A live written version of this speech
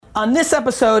On this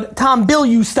episode, Tom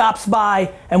Bilyeu stops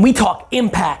by and we talk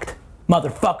impact,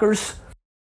 motherfuckers.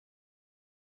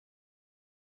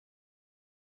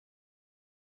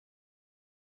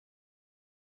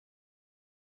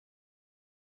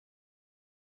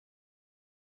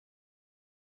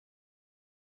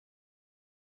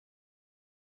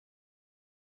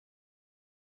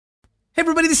 Hey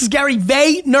everybody, this is Gary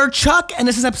Vaynerchuk, and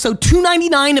this is episode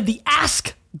 299 of the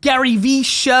Ask Gary V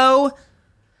show.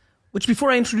 Which,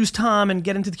 before I introduce Tom and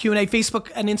get into the Q&A,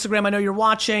 Facebook and Instagram, I know you're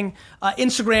watching.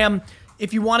 Instagram,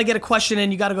 if you want to get a question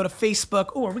in, you got to go to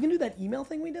Facebook. Oh, are we going to do that email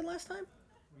thing we did last time?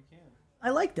 We can. I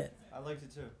liked it. I liked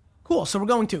it too. Cool, so we're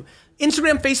going to.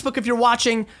 Instagram, Facebook, if you're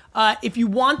watching. If you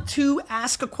want to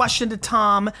ask a question to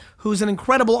Tom, who's an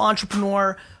incredible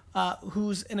entrepreneur,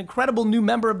 who's an incredible new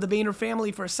member of the Vayner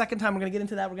family for a second time, we're going to get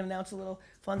into that. We're going to announce a little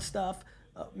fun stuff,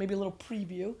 maybe a little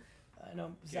preview. I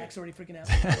know Zach's already freaking out.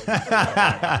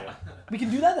 We can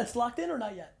do that? That's locked in or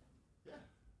not yet? Yeah.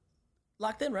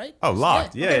 Locked in, right? Oh,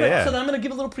 locked. Yeah, okay, yeah. So then I'm going to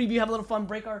give a little preview, have a little fun,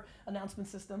 break our announcement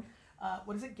system.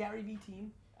 What is it? Gary V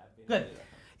team. Good.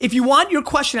 If you want your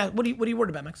question out, what are you worried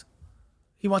about, Max?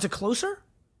 He wants it closer?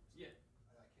 Yeah.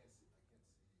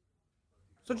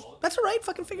 So that's all right.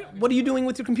 Fucking figure. What are you doing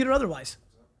with your computer otherwise?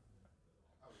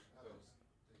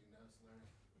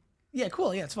 Yeah,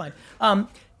 cool. Yeah, it's fine.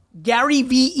 Gary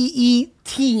VEE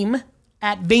team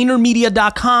at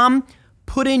VaynerMedia.com.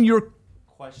 Put in your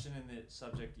Question in the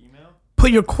subject email.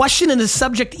 Put your question in the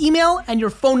subject email and your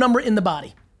phone number in the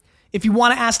body. If you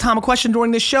want to ask Tom a question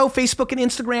during this show, Facebook and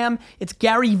Instagram, it's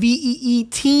Gary VEE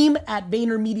team at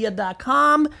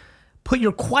VaynerMedia.com. Put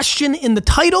your question in the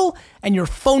title and your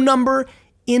phone number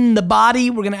in the body.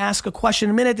 We're going to ask a question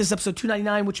in a minute. This is episode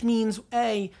 299, which means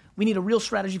A, we need a real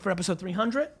strategy for episode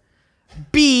 300.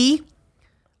 B,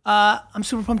 I'm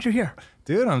super pumped you're here.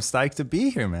 Dude, I'm psyched to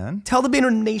be here, man. Tell the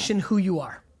Vayner Nation who you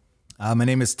are. My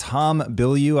name is Tom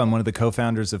Bilyeu. I'm one of the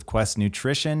co-founders of Quest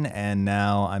Nutrition, and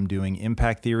now I'm doing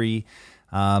Impact Theory.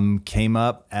 Came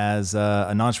up as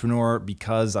an entrepreneur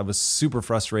because I was super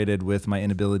frustrated with my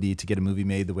inability to get a movie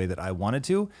made the way that I wanted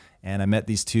to. And I met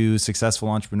these two successful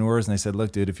entrepreneurs, and they said,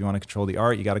 look, dude, if you want to control the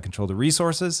art, you got to control the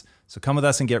resources. So come with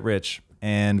us and get rich.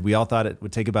 And we all thought it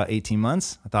would take about 18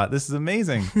 months. I thought, this is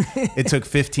amazing. It took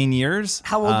 15 years.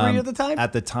 How old were you at the time?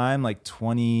 At the time, like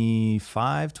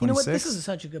 25, 26. You know what? This is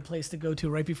such a good place to go to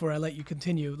right before I let you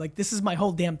continue. Like, this is my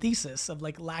whole damn thesis of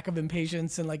like lack of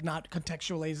impatience and like not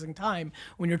contextualizing time.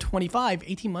 When you're 25,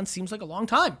 18 months seems like a long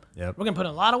time. Yep. We're going to put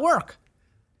in a lot of work.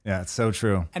 Yeah, it's so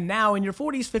true. And now in your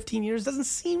 40s, 15 years doesn't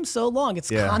seem so long. It's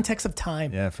context of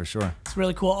time. Yeah, for sure. It's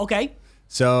really cool. Okay.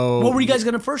 So what were you guys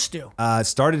going to first do?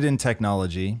 Started in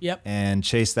technology. Yep. And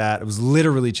chased that. It was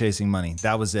literally chasing money.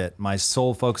 That was it. My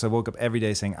sole focus. I woke up every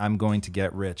day saying, I'm going to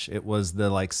get rich. It was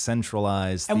the like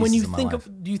centralized And when you thesis think of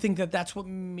my life. of, do you think that that's what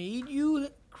made you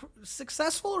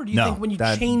successful? Or do you No, think when you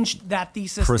that- changed that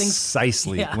thesis,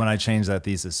 Precisely Yeah. when I changed that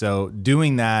thesis. So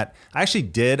doing that, I actually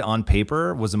did on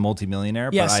paper, was a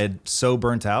multimillionaire, Yes. but I had so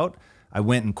burnt out. I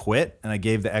went and quit and I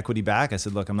gave the equity back. I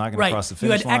said, look, I'm not going to cross the You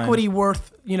finish had line. equity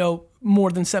worth,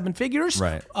 more than seven figures,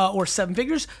 Right. Or seven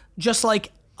figures. Just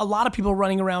like a lot of people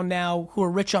running around now who are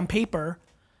rich on paper,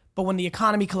 but when the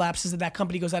economy collapses and that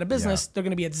company goes out of business, they're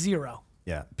going to be at zero.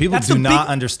 Yeah. People That's do the not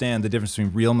big- understand the difference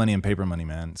between real money and paper money,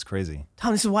 man. It's crazy.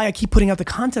 Tom, this is why I keep putting out the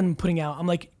content I'm putting out. I'm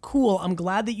like, cool. I'm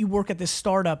glad that you work at this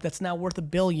startup that's now worth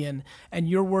 $1 billion and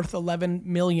you're worth 11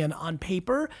 million on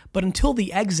paper. But until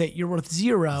the exit, you're worth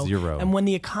zero. Zero. And when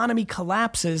the economy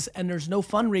collapses and there's no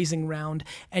fundraising round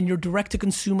and your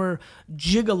direct-to-consumer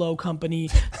gigolo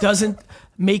company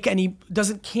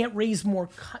can't raise more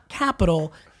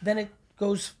capital, then it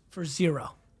goes for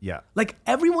zero. Yeah. Like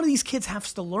every one of these kids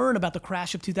has to learn about the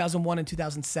crash of 2001 and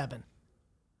 2007,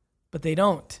 but they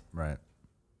don't. Right.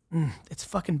 It's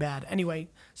fucking bad. Anyway,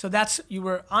 so you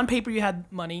were on paper, you had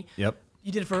money. Yep.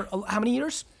 You did it for how many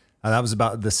years? That was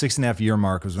about the 6.5 year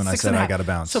mark was when I said I got to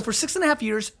bounce. So for 6.5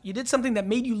 years, you did something that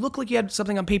made you look like you had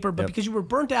something on paper, but because you were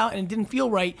burnt out and it didn't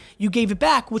feel right, you gave it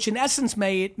back, which in essence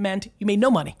meant you made no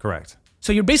money. Correct.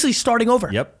 So you're basically starting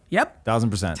over. Yep.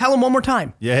 1000%. Tell them one more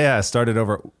time. Yeah. I started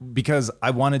over because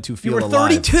I wanted to feel You were alive.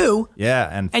 32. Yeah.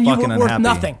 And you fucking were worth unhappy.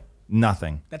 nothing.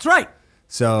 Nothing. That's right.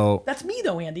 So That's me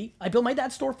though, Andy. I built my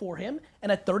dad's store for him,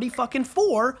 and at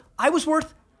 34, I was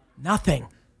worth nothing.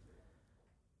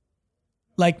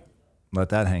 Like, let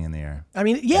that hang in the air. I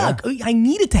mean, I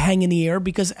need it to hang in the air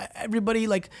because everybody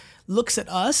like looks at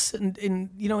us and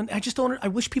I just don't. I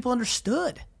wish people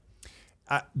understood.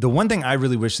 The one thing I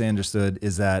really wish they understood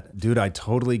is that, dude, I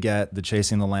totally get the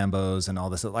chasing the Lambos and all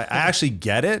this. Like, I actually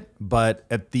get it, but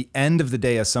at the end of the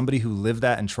day, as somebody who lived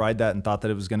that and tried that and thought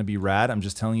that it was going to be rad, I'm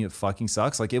just telling you, it fucking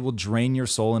sucks. Like, it will drain your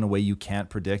soul in a way you can't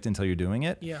predict until you're doing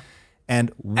it. Yeah.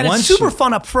 And it's super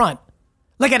fun up front.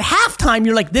 Like at halftime,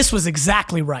 you're like, this was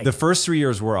exactly right. The first 3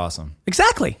 years were awesome.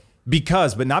 Exactly.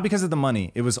 But not because of the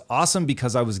money. It was awesome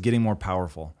because I was getting more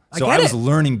powerful. So I was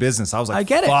learning business. I was like,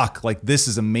 fuck, like this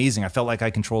is amazing. I felt like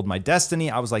I controlled my destiny.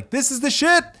 I was like, this is the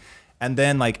shit. And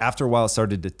then like after a while, it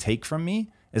started to take from me.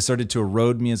 It started to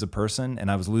erode me as a person, and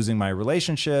I was losing my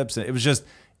relationships.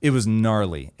 It was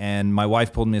gnarly. And my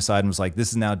wife pulled me aside and was like, this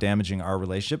is now damaging our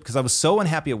relationship, because I was so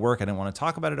unhappy at work. I didn't want to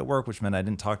talk about it at work, which meant I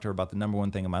didn't talk to her about the number one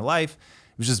thing in my life.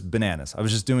 It was just bananas. I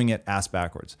was just doing it ass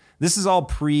backwards. This is all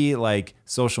pre like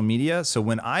social media. So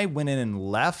when I went in and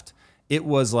left, it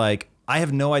was like, I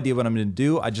have no idea what I'm going to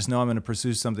do. I just know I'm going to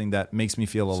pursue something that makes me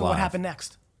feel alive. So what happened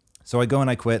next? So I go and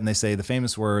I quit, and they say the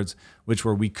famous words, which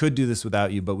were, we could do this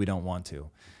without you, but we don't want to.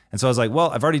 And so I was like,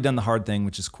 well, I've already done the hard thing,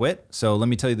 which is quit. So let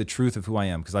me tell you the truth of who I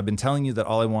am, because I've been telling you that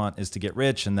all I want is to get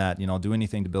rich and that, I'll do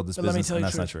anything to build this business, and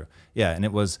that's not true. Yeah, and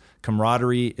it was,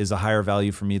 camaraderie is a higher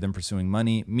value for me than pursuing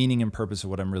money. Meaning and purpose are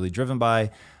what I'm really driven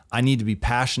by. I need to be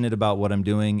passionate about what I'm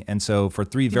doing. And so for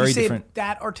three very different... Did you say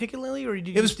that articulately, or did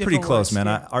you It was pretty close, words? man.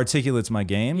 Yeah. Articulate's my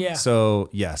game. Yeah. So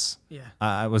yes. Yeah.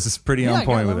 I was just pretty on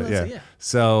point with it. Yeah.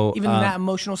 So even in that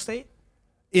emotional state?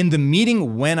 In the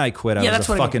meeting when I quit, I was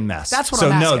a fucking mess. That's what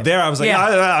I'm asking. So there I was like,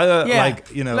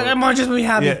 like, Like, I might just be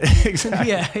happy. Yeah,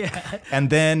 exactly. Yeah. And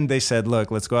then they said,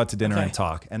 look, let's go out to dinner and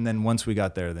talk. And then once we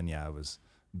got there, then I was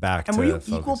back to And were you focus.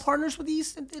 equal partners with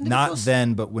these individuals? Not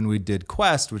then, but when we did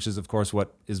Quest, which is of course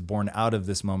what is born out of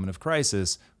this moment of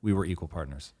crisis, we were equal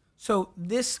partners. So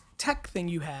this tech thing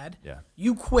you had,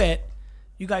 you quit.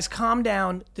 You guys calm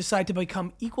down, decide to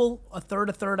become equal, a third,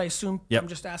 I assume. Yep. I'm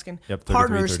just asking. Yep, 33,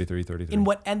 partners 33. In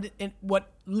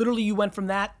what literally you went from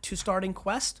that to starting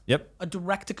Quest? Yep. A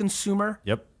direct to consumer?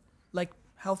 Yep. Like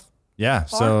health? Yeah. bar?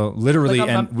 So literally,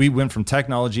 Like, we went from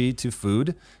technology to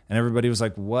food, and everybody was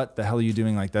like, what the hell are you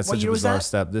doing? Like, that's such a bizarre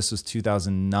step. This was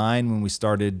 2009 when we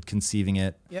started conceiving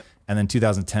it. Yep. And then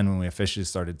 2010 when we officially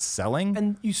started selling.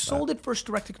 And you sold it first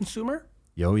direct to consumer?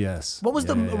 Yo, yes. What was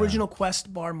the original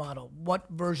Quest bar model? What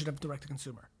version of direct to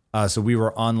consumer? So we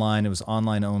were online. It was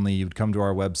online only. You would come to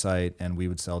our website and we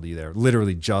would sell to you there,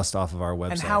 literally just off of our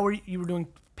website. And how were you were doing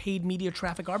paid media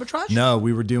traffic arbitrage? No,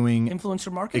 we were doing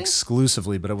influencer marketing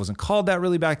exclusively, but it wasn't called that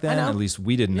really back then. At least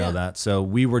we didn't know that. So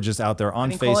we were just out there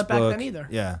on Facebook. Call it back then either.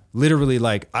 Yeah, literally,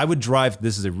 like I would drive.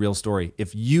 This is a real story.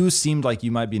 If you seemed like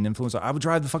you might be an influencer, I would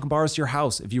drive the fucking bars to your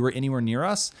house if you were anywhere near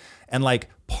us, and like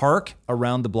park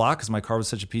around the block because my car was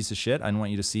such a piece of shit. I didn't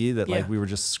want you to see that like we were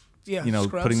just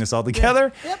putting this all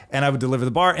together. Yeah. Yep. And I would deliver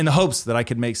the bar in the hopes that I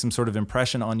could make some sort of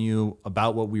impression on you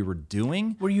about what we were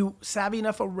doing. Were you savvy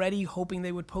enough already hoping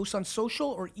they would post on social,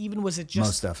 or even was it just...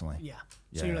 Most definitely. Yeah.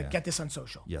 So you're like, get this on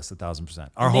social. Yes,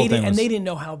 1,000%. Our whole thing was... And they didn't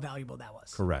know how valuable that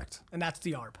was. Correct. And that's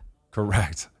the ARB.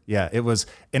 Correct. Yeah, it was,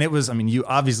 I mean, you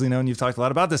obviously know and you've talked a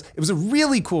lot about this. It was a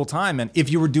really cool time. And if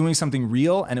you were doing something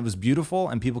real and it was beautiful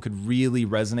and people could really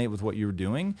resonate with what you were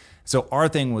doing. So our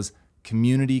thing was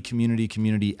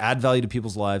community, add value to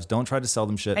people's lives. Don't try to sell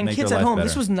them shit. And make kids their at life home, better.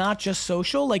 this was not just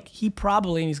social. Like he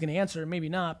probably, and he's going to answer, maybe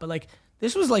not, but like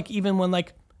this was like even when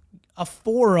like a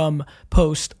forum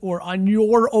post or on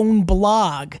your own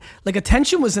blog, like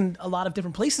attention was in a lot of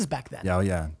different places back then. Yeah,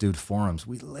 yeah, dude, forums.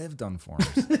 We lived on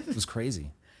forums. It was crazy.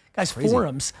 Guys,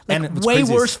 forums, like way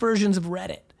worse versions of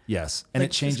Reddit. Yes, and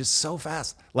it changes so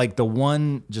fast. Like the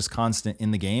one just constant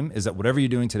in the game is that whatever you're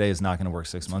doing today is not going to work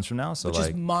 6 months from now. So which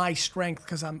is my strength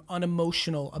because I'm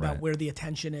unemotional about where the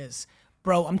attention is.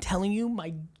 Bro, I'm telling you,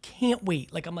 I can't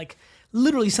wait. Like I'm like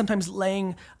literally sometimes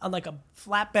laying on like a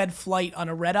flatbed flight on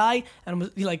a red eye, and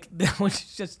I'm like, which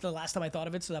is just the last time I thought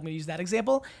of it, so I'm gonna use that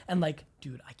example. And like,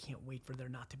 dude, I can't wait for there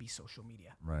not to be social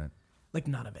media. Right. Like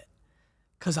none of it.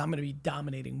 Because I'm going to be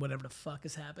dominating whatever the fuck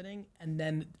is happening.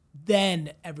 And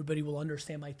then everybody will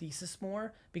understand my thesis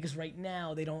more. Because right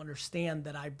now, they don't understand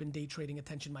that I've been day trading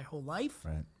attention my whole life.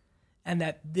 Right. And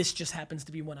that this just happens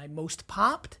to be when I most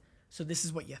popped. So this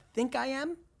is what you think I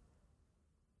am.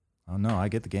 Oh, no, I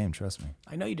get the game. Trust me.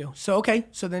 I know you do. So, okay.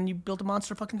 So then you built a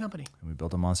monster fucking company. And we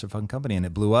built a monster fucking company. And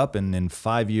it blew up. And in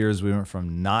 5 years, we went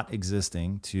from not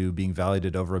existing to being valued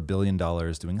at over $1 billion,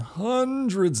 doing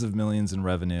hundreds of millions in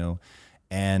revenue.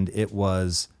 And it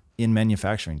was in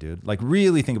manufacturing, dude. Like,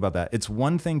 really think about that. It's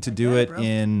one thing to do it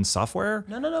in software.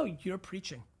 No. You're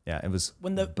preaching. Yeah, it was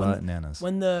bananas.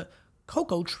 When the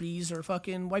cocoa trees are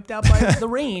fucking wiped out by the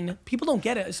rain, people don't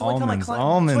get it. So I tell my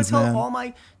clients, all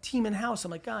my team in house,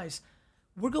 I'm like, guys,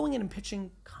 we're going in and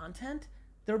pitching content.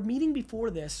 Their meeting before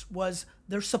this was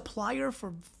their supplier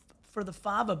for the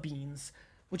fava beans,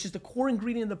 which is the core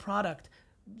ingredient of the product,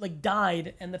 like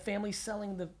died, and the family's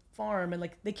selling the farm, and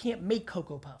like they can't make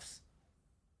Cocoa Puffs.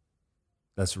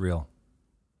 That's real.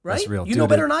 Right? That's real. You Dude, know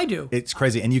better than I do. It's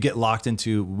crazy. And we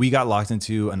got locked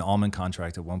into an almond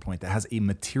contract at one point that has a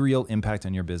material impact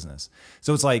on your business.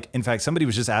 So it's like, in fact, somebody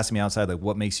was just asking me outside, like,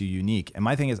 what makes you unique? And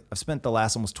my thing is, I've spent the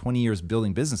last almost 20 years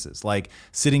building businesses, like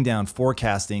sitting down,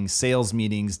 forecasting, sales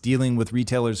meetings, dealing with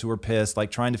retailers who are pissed, like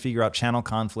trying to figure out channel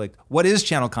conflict. What is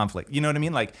channel conflict? You know what I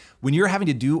mean? Like when you're having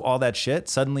to do all that shit,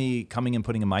 suddenly coming and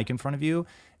putting a mic in front of you,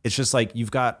 it's just like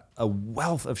you've got a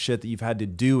wealth of shit that you've had to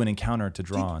do and encounter to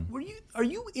draw on.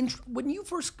 When you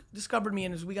first discovered me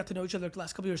and as we got to know each other the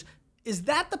last couple of years, is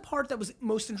that the part that was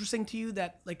most interesting to you?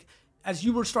 That like as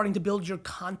you were starting to build your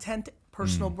content,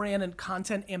 personal brand and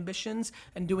content ambitions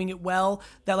and doing it well,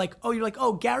 that like, oh, you're like,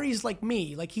 oh, Gary's like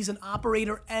me, like he's an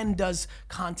operator and does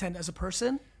content as a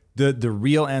person? The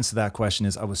real answer to that question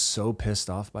is I was so pissed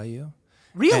off by you.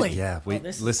 Really? And yeah. Wait.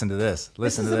 Listen to this.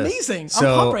 Listen to this. This is amazing.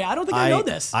 So I'm pumped. I don't think I know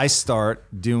this. I start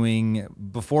doing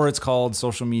before it's called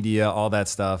social media, all that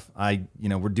stuff.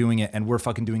 We're doing it, and we're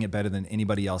fucking doing it better than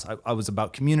anybody else. I was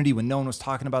about community when no one was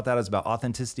talking about that. I was about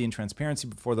authenticity and transparency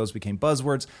before those became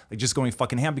buzzwords. Like just going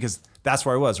fucking ham because that's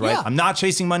where I was. Right. Yeah. I'm not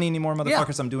chasing money anymore,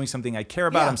 motherfuckers. Yeah. I'm doing something I care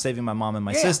about. Yeah. I'm saving my mom and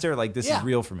my sister. Like this Yeah. is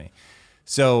real for me.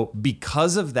 So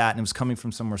because of that, and it was coming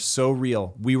from somewhere so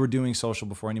real, we were doing social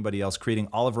before anybody else, creating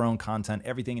all of our own content,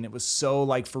 everything. And it was so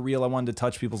like for real, I wanted to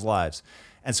touch people's lives.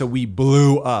 And so we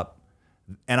blew up.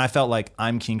 And I felt like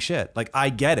I'm king shit. Like I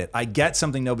get it. I get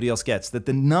something nobody else gets, that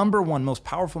the number one most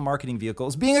powerful marketing vehicle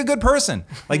is being a good person.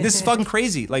 Like this is fucking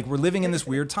crazy. Like we're living in this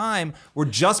weird time where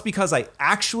just because I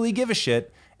actually give a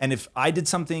shit, and if I did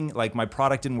something like my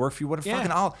product didn't work for you,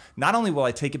 not only will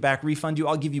I take it back, refund you,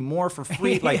 I'll give you more for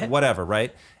free, like whatever,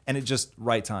 right? And it just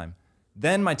right time.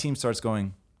 Then my team starts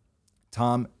going,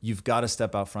 Tom, you've got to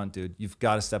step out front, dude. You've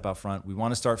got to step out front. We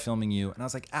want to start filming you. And I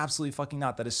was like, absolutely fucking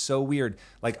not. That is so weird.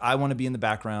 Like I want to be in the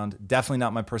background. Definitely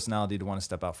not my personality to want to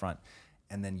step out front.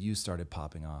 And then you started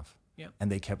popping off. Yep.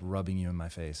 And they kept rubbing you in my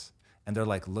face. And they're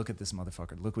like, look at this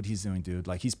motherfucker. Look what he's doing, dude.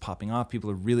 Like he's popping off. People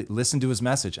are really listen to his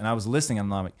message. And I was listening. I'm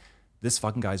like, this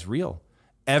fucking guy's real.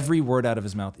 Every word out of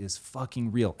his mouth is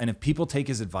fucking real. And if people take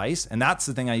his advice, and that's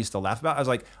the thing I used to laugh about, I was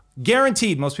like,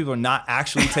 guaranteed most people are not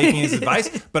actually taking his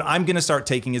advice, but I'm going to start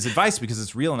taking his advice because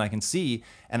it's real and I can see.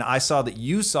 And I saw that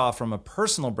you saw from a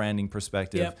personal branding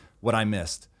perspective what I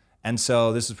missed. And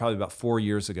so this was probably about 4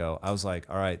 years ago. I was like,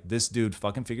 all right, this dude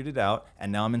fucking figured it out.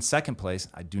 And now I'm in second place.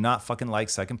 I do not fucking like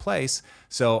second place.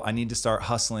 So I need to start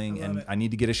hustling and I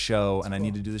need to get a show and I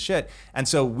need to do the shit. And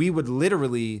so we would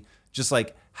literally just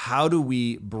like, how do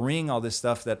we bring all this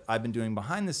stuff that I've been doing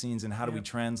behind the scenes and how do we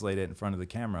translate it in front of the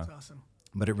camera? That's awesome.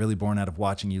 But it really born out of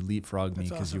watching you leapfrog me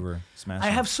because you were smashing.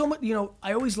 I have so much,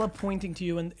 I always love pointing to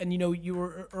you and you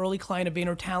were an early client of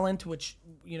Vayner Talent, which,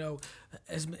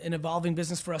 is an evolving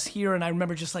business for us here. And I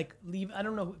remember just like I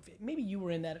don't know, maybe you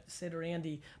were in that, Sid or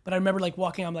Andy, but I remember like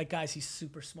walking, I'm like, guys, he's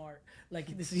super smart. Like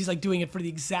he's like doing it for the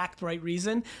exact right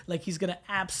reason. Like he's going to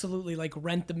absolutely like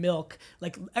rent the milk.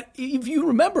 Like if you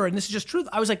remember, and this is just truth,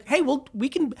 I was like, hey, well, we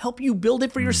can help you build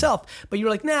it for yourself. But you're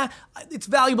like, nah, it's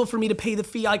valuable for me to pay the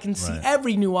fee. I can see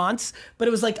every nuance. But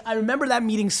it was like, I remember that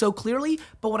meeting so clearly.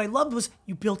 But what I loved was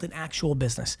you built an actual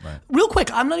business. Right. Real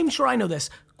quick, I'm not even sure I know this.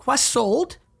 Quest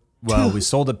sold. Well, we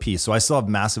sold a piece, so I still have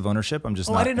massive ownership. I'm just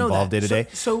not involved day to day.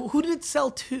 So who did it sell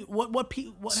to? What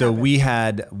so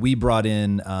happened? we brought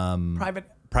in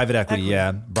private equity,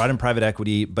 yeah, brought in private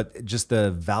equity, but just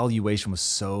the valuation was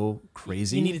so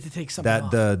crazy. You needed to take something that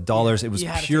off. The dollars. It was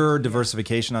pure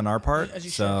diversification on our part.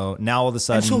 So now all of a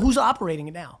sudden, and so who's operating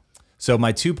it now? So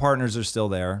my two partners are still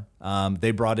there. They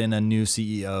brought in a new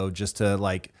CEO just to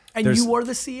like. And you were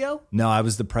the CEO? No, I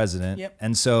was the president. Yep.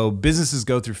 And so businesses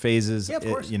go through phases, of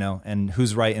course. And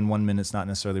who's right in 1 minute is not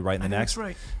necessarily right in the next.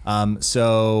 That's right.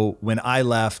 So when I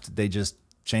left, they just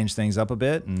changed things up a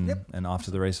bit and off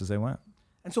to the races they went.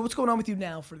 And so what's going on with you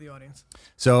now for the audience?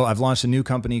 So I've launched a new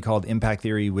company called Impact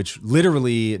Theory, which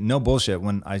literally, no bullshit,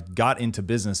 when I got into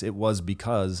business, it was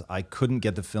because I couldn't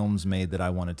get the films made that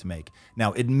I wanted to make.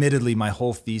 Now, admittedly, my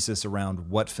whole thesis around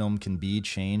what film can be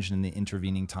changed in the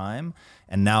intervening time.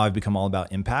 And now I've become all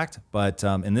about impact. But,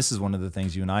 and this is one of the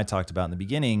things you and I talked about in the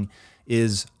beginning,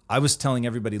 is I was telling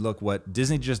everybody, look, what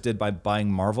Disney just did by buying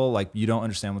Marvel, like you don't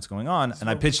understand what's going on. And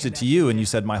I pitched it to you and you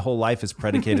said my whole life is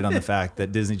predicated on the fact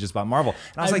that Disney just bought Marvel.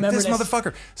 And I was like, this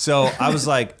motherfucker. So I was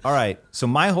like, all right. So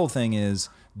my whole thing is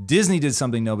Disney did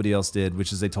something nobody else did,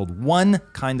 which is they told one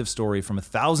kind of story from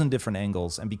 1,000 different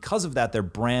angles. And because of that, their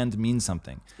brand means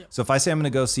something. Yep. So if I say I'm going to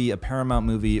go see a Paramount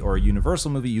movie or a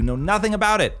Universal movie, you know nothing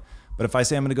about it. But if I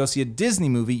say I'm going to go see a Disney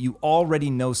movie, you already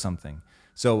know something.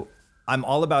 So I'm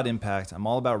all about impact. I'm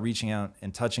all about reaching out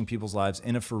and touching people's lives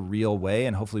in a for real way.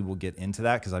 And hopefully we'll get into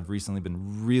that because I've recently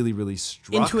been really, really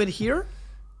struck. Into it here?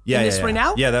 Yeah, right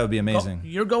now? Yeah, that would be amazing.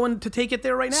 You're going to take it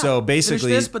there right now. So basically,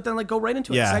 finish this, but then go right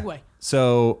into it. Segue.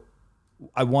 So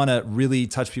I want to really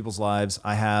touch people's lives.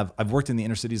 I've worked in the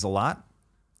inner cities a lot.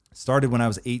 Started when I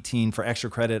was 18 for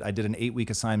extra credit. I did an 8-week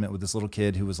assignment with this little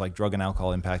kid who was like drug and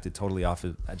alcohol impacted, totally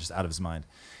just out of his mind.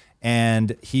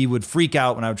 And he would freak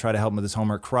out when I would try to help him with his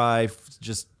homework, cry,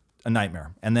 just a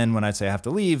nightmare. And then when I'd say I have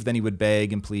to leave, then he would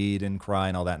beg and plead and cry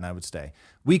and all that, and I would stay.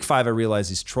 Week 5, I realized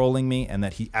he's trolling me and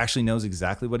that he actually knows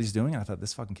exactly what he's doing. And I thought,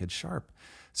 this fucking kid's sharp.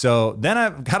 So then I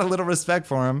got a little respect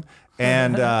for him.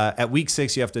 And at week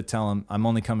 6, you have to tell him, I'm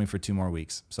only coming for 2 more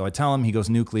weeks. So I tell him, he goes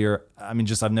nuclear. I mean,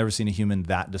 I've never seen a human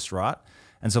that distraught.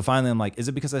 And so finally I'm like, is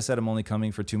it because I said I'm only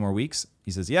coming for 2 more weeks?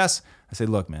 He says, yes. I say,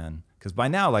 look, man, because by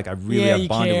now, I really have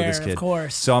bonded with this kid. Of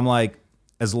course. So I'm like,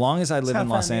 as long as I live in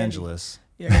Los Angeles,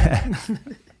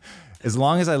 as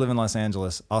long as I live in Los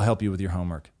Angeles, I'll help you with your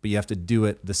homework. But you have to do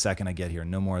it the second I get here.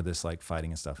 No more of this fighting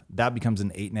and stuff. That becomes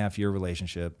an 8.5-year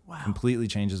relationship. Wow. Completely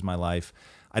changes my life.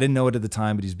 I didn't know it at the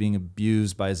time, but he's being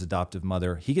abused by his adoptive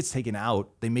mother. He gets taken out.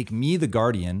 They make me the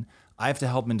guardian. I have to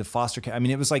help him into foster care. I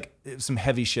mean, it was some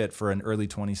heavy shit for an early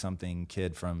 20-something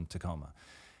kid from Tacoma.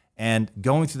 And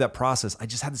going through that process, I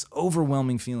just had this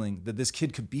overwhelming feeling that this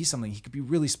kid could be something. He could be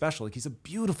really special. He's a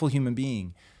beautiful human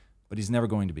being. But he's never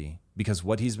going to be, because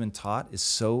what he's been taught is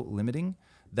so limiting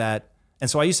and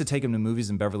so I used to take him to movies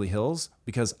in Beverly Hills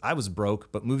because I was broke,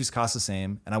 but movies cost the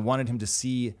same, and I wanted him to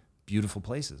see beautiful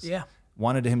places. Yeah.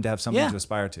 Wanted him to have something to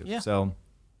aspire to. Yeah. So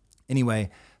anyway,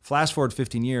 flash forward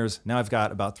 15 years, now I've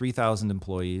got about 3,000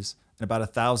 employees, and about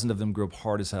 1,000 of them grew up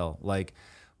hard as hell. Like,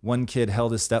 one kid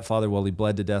held his stepfather while he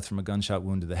bled to death from a gunshot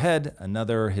wound to the head.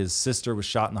 Another, his sister was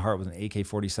shot in the heart with an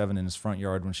AK-47 in his front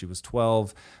yard when she was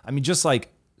 12. I mean, just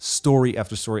story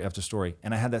after story after story.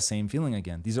 And I had that same feeling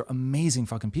again. These are amazing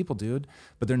fucking people, dude,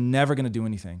 but they're never going to do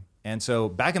anything. And so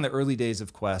back in the early days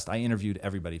of Quest, I interviewed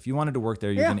everybody. If you wanted to work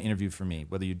there, you're going to interview for me.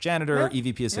 Whether you're janitor or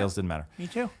EVP of sales, didn't matter. Me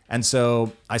too. And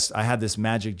so I had this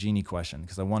magic genie question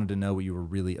because I wanted to know what you were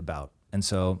really about. And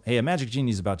so, hey, a magic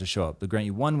genie is about to show up. They'll grant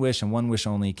you one wish and one wish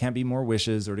only. Can't be more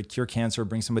wishes, or to cure cancer or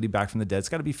bring somebody back from the dead. It's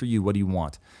got to be for you. What do you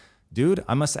want? Dude,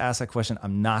 I must ask that question,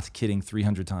 I'm not kidding,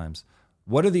 300 times.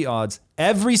 What are the odds?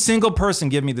 Every single person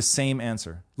give me the same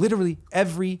answer. Literally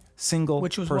every single person.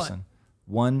 Which was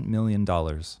what? $1 million.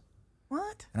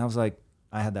 What? And I was like,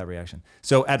 I had that reaction.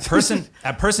 So at person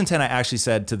 10, I actually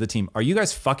said to the team, are you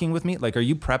guys fucking with me? Are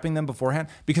you prepping them beforehand?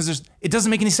 Because it doesn't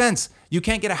make any sense. You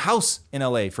can't get a house in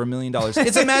LA for $1 million.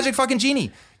 It's a magic fucking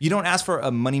genie. You don't ask for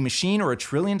a money machine or $1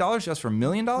 trillion. You ask for $1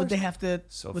 million. Would they have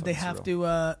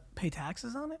to pay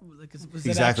taxes on it?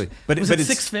 Exactly. Was it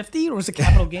 650 or was it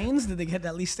capital gains? Did they get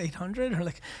at least 800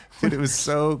 or Dude, it was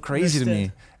so crazy to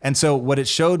me. And so what it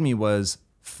showed me was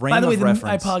frame of reference.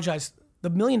 I apologize. The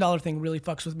 $1 million thing really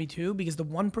fucks with me too, because the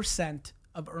 1%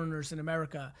 of earners in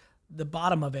America, the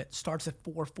bottom of it starts at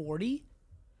 440,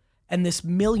 and this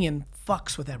million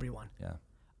fucks with everyone. Yeah.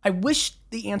 I wish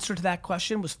the answer to that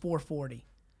question was 440,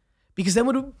 because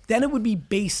then it would be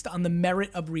based on the merit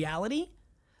of reality.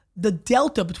 The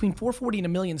delta between 440 and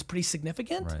 $1 million is pretty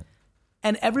significant, right?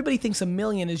 And everybody thinks $1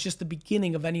 million is just the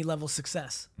beginning of any level of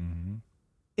success.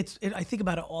 Mm-hmm. I think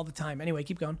about it all the time. Anyway,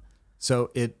 keep going. So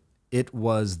it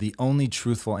was the only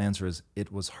truthful answer is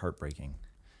it was heartbreaking.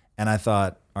 And I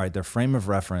thought, all right, their frame of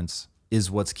reference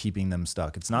is what's keeping them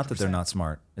stuck. It's not 100%. That they're not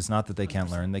smart. It's not that they can't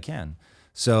 100%. Learn. They can.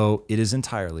 So it is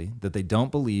entirely that they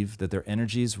don't believe that their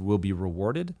energies will be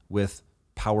rewarded with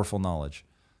powerful knowledge.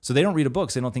 So they don't read a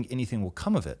book. So they don't think anything will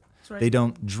come of it. Right. They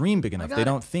don't dream big enough. They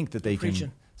don't think that they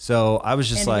can. So I was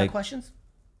just Andy, got questions?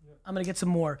 I'm going to get some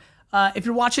more. If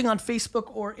you're watching on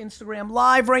Facebook or Instagram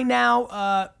Live right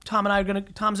now,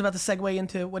 Tom's about to segue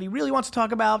into what he really wants to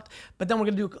talk about, but then we're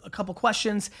going to do a couple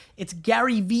questions. It's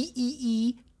Gary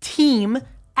VEE team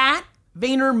at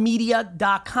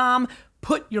VaynerMedia.com.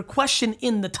 Put your question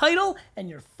in the title and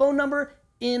your phone number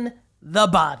in the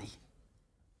body.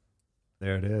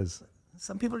 There it is.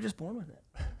 Some people are just born with it.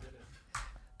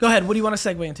 Go ahead. What do you want to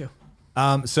segue into?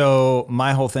 So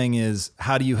my whole thing is,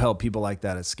 how do you help people like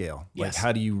that at scale? Yes.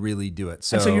 How do you really do it?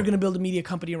 So you're going to build a media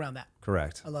company around that.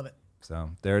 Correct. I love it. So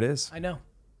there it is. I know.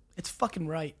 It's fucking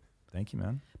right. Thank you,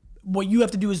 man. What you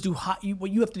have to do is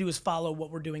follow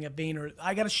what we're doing at Vayner.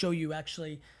 I got to show you,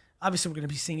 actually. Obviously, we're going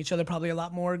to be seeing each other probably a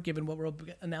lot more, given what we'll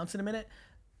announce in a minute.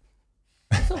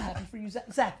 I'm so happy for you,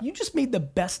 Zach. Zach, you just made the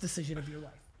best decision of your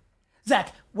life.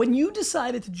 Zach, when you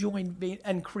decided to join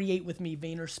and create with me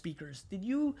Vayner Speakers, did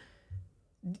you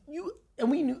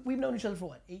and we've known each other for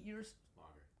what, 8 years?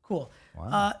 Longer. Cool.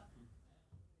 Wow.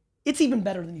 It's even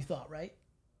better than you thought, right?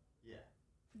 Yeah.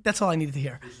 That's all I needed to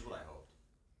hear. This is what I hoped.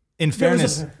 In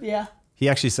fairness, Yeah. he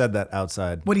actually said that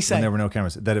outside. What'd he say? When there were no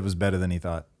cameras, that it was better than he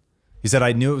thought. He said,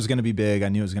 I knew it was going to be big. I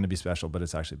knew it was going to be special, but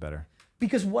it's actually better.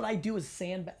 Because what I do is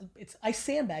sandbag. I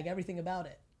sandbag everything about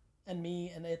it, and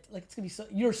me, and it. Like, it's gonna be so.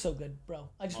 You're so good, bro.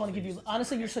 I just want to give you.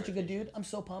 Honestly, you're such a good dude. I'm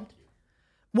so pumped.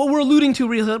 What we're alluding to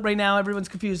right now, everyone's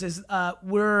confused, is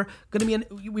we're gonna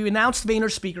be. We announced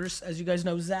Vayner Speakers, as you guys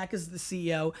know. Zach is the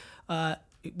CEO.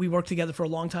 We worked together for a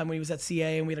long time when he was at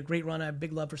CA, and we had a great run. I have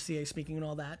big love for CA speaking and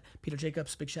all that. Peter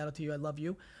Jacobs, big shout out to you. I love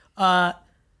you. And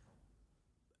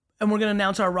we're gonna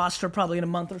announce our roster probably in a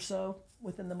month or so,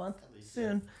 within the month,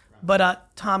 soon.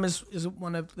 But Tom is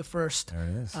one of the first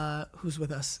who's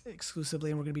with us exclusively,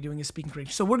 and we're going to be doing his speaking career.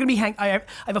 So we're going to be I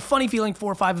have a funny feeling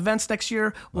 4 or 5 events next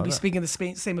year. We'll be speaking at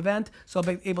the same event, so I'll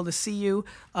be able to see you.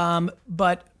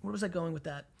 But where was I going with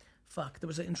that? Fuck, there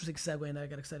was an interesting segue, and I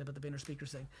got excited about the Vayner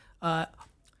Speakers thing. I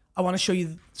want to show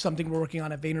you something we're working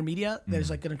on at Vayner Media that is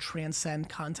like going to transcend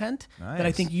content that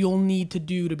I think you'll need to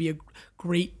do to be a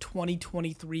great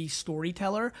 2023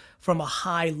 storyteller from a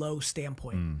high-low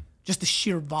standpoint. Just the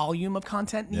sheer volume of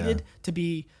content needed to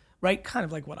be, right, kind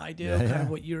of like what I do, kind of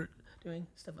what you're doing.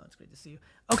 Stefan, it's great to see you.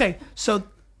 Okay, so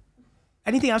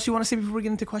anything else you want to say before we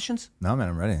get into questions? No, man,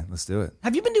 I'm ready. Let's do it.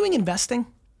 Have you been doing investing?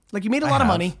 Like, you made a lot of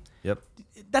money. Yep.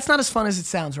 That's not as fun as it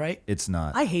sounds, right? It's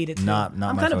not. I hate it too. Not I'm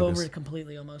my kind of focus. over it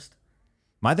completely almost.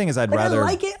 My thing is I'd Like, rather... I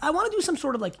like it. I want to do some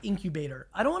sort of like incubator.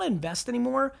 I don't want to invest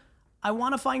anymore. I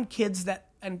want to find kids that,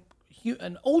 and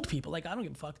old people, like I don't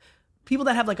give a fuck, people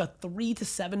that have like a $3 to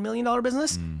 $7 million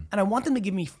business, and I want them to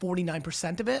give me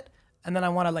 49% of it, and then I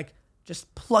want to like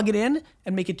just plug it in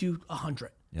and make it do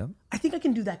 100. Yep. I think I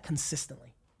can do that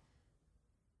consistently.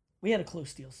 We had a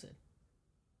close deal, Sid.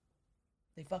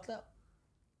 They fucked up.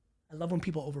 I love when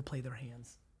people overplay their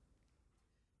hands.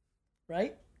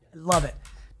 Right? I love it.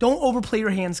 Don't overplay your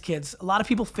hands, kids. A lot of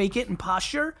people fake it and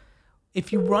posture.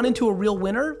 If you run into a real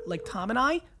winner, like Tom and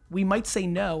I, we might say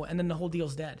no, and then the whole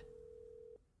deal's dead.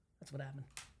 That's what happened.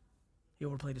 He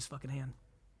overplayed his fucking hand.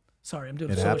 Sorry, I'm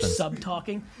doing so much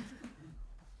sub-talking.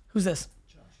 Who's this?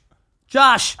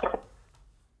 Josh.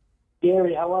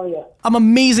 Gary, how are you? I'm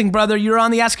amazing, brother. You're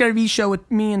on the Ask Gary V show with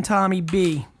me and Tommy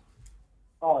B.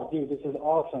 Oh, dude, this is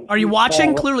awesome. Are you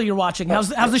watching? Clearly you're watching. How's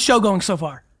the show going so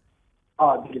far?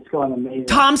 Oh, dude, it's going amazing.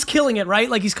 Tom's killing it, right?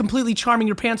 Like he's completely charming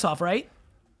your pants off, right?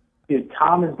 Dude,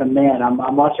 Tom is the man.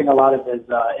 I'm watching a lot of his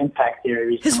impact theory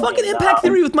recently. His fucking impact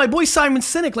theory with my boy Simon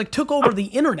Sinek like took over the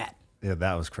internet. Yeah,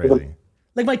 that was crazy.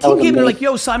 Like my team came and they're like,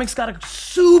 yo, Simon's got a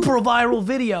super viral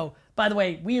video. By the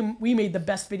way, we made the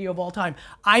best video of all time.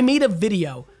 I made a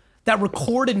video that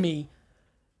recorded me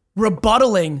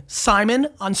rebuttaling Simon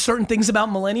on certain things about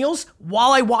millennials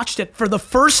while I watched it for the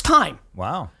first time.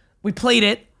 Wow. We played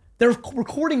it. They're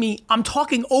recording me. I'm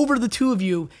talking over the two of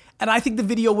you, and I think the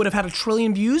video would have had 1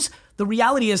 trillion views. The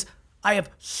reality is I have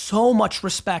so much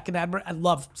respect and I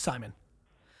love Simon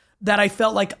that I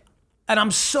felt like, and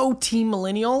I'm so team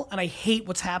millennial, and I hate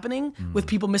what's happening with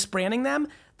people misbranding them,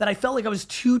 that I felt like I was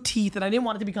two teeth, and I didn't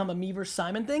want it to become a me versus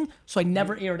Simon thing, so I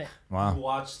never aired it. Wow.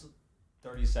 Watched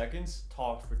 30 seconds,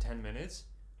 talked for 10 minutes,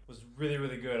 was really,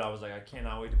 really good. I was like, I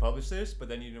cannot wait to publish this, but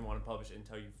then you didn't want to publish it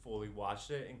until you fully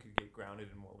watched it and could get grounded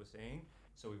in what was saying.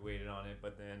 So we waited on it,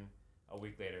 but then a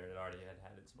week later, it already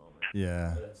had its moment.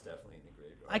 Yeah. So that's definitely in the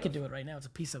graveyard. I could do it right now. It's a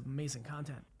piece of amazing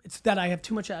content. It's that I have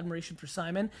too much admiration for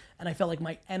Simon, and I felt like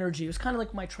my energy, it was kind of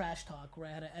like my trash talk where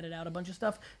I had to edit out a bunch of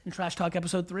stuff in Trash Talk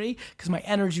episode 3, because my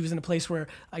energy was in a place where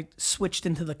I switched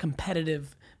into the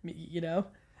competitive, you know?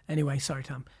 Anyway, sorry,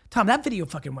 Tom. Tom, that video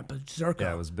fucking went berserk.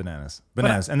 Yeah, it was bananas.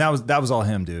 Bananas. And that was all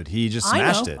him, dude. He just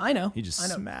smashed it. I know. He just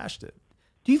smashed it.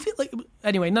 Do you feel like,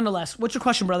 anyway, nonetheless, what's your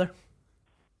question, brother?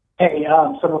 Hey,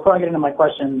 so before I get into my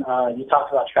question, you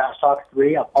talked about Trash Talk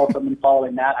 3. I've also been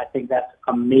following that. I think that's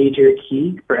a major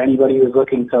key for anybody who's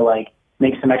looking to, like,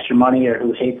 make some extra money or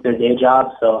who hates their day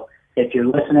job. So if you're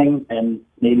listening and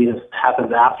maybe this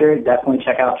happens after, definitely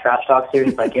check out Trash Talk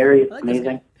series by Gary. It's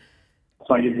amazing. Just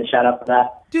wanted to give you a shout out for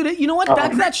that. Dude, you know what?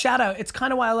 Back to that shout out. It's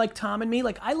kind of why I like Tom and me.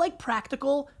 Like, I like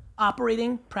practical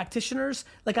operating practitioners.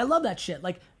 Like, I love that shit.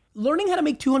 Like, learning how to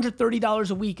make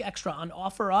 $230 a week extra on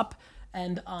OfferUp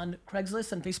and on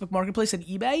Craigslist and Facebook Marketplace and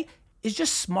eBay is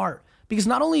just smart. Because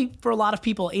not only for a lot of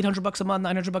people, $800 a month,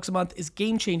 $900 a month is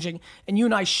game changing. And you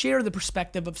and I share the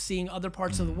perspective of seeing other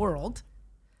parts of the world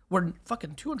where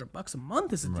fucking $200 a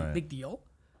month is a big deal.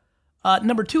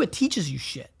 Number two, it teaches you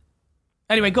shit.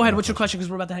 Anyway, go ahead. What's your question? Because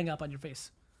we're about to hang up on your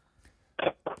face.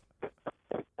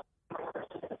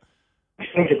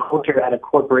 Change a culture at a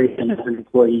corporation as an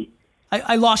employee.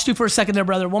 I lost you for a second there,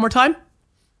 brother. One more time.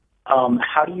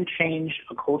 How do you change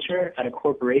a culture at a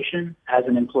corporation as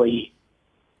an employee?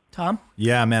 Tom?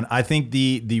 Yeah, man. I think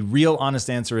the real honest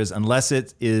answer is unless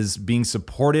it is being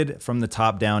supported from the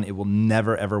top down, it will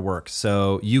never, ever work.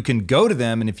 So you can go to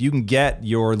them, and if you can get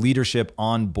your leadership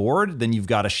on board, then you've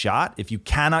got a shot. If you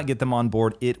cannot get them on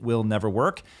board, it will never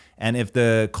work. And if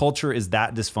the culture is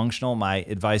that dysfunctional, my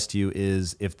advice to you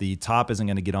is if the top isn't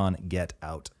going to get on, get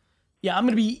out. Yeah, I'm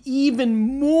going to be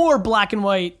even more black and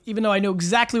white, even though I know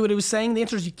exactly what it was saying. The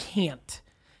answer is you can't.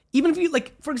 Even if you,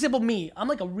 like, for example, me, I'm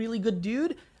like a really good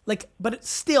dude, like, but it's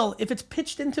still, if it's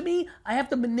pitched into me, I have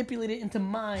to manipulate it into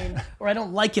mine or I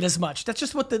don't like it as much. That's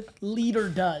just what the leader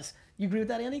does. You agree with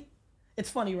that, Andy? It's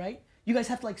funny, right? You guys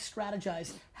have to like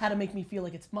strategize how to make me feel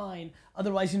like it's mine.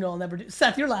 Otherwise, I'll never do.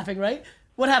 Seth, you're laughing, right?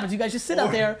 What happens? You guys just sit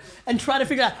out there and try to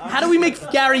figure out how do we make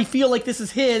Gary feel like this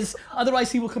is his,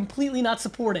 otherwise he will completely not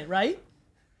support it, right?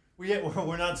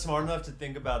 We're not smart enough to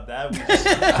think about that. We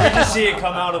just see it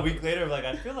come out a week later. Like,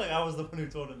 I feel like I was the one who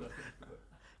told him that.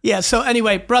 Yeah, so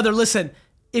anyway, brother, listen.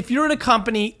 If you're in a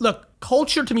company, look,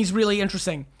 culture to me is really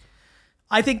interesting.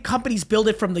 I think companies build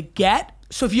it from the get.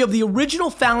 So if you have the original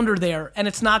founder there and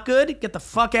it's not good, get the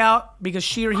fuck out because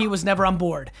she or he was never on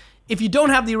board. If you don't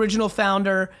have the original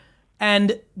founder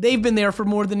and they've been there for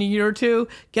more than a year or two,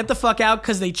 get the fuck out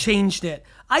because they changed it.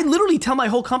 I literally tell my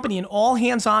whole company in all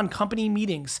hands-on company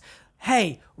meetings,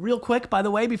 hey, real quick, by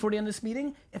the way, before the end of this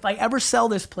meeting, if I ever sell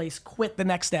this place, quit the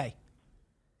next day.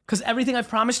 Because everything I've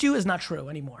promised you is not true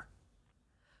anymore.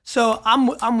 So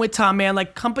I'm with Tom, man.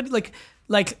 Like company,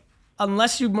 like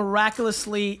unless you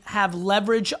miraculously have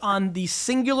leverage on the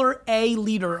singular A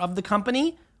leader of the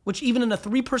company, which even in a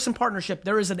 3-person partnership,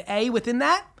 there is an A within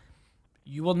that,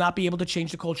 you will not be able to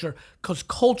change the culture because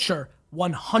culture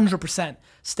 100%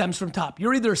 stems from top.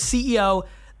 You're either a CEO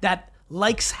that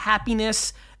likes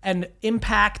happiness and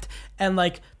impact and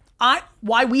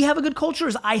why we have a good culture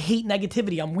is I hate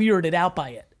negativity. I'm weirded out by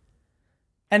it.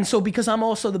 And so because I'm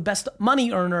also the best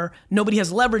money earner, nobody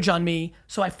has leverage on me,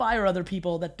 so I fire other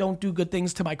people that don't do good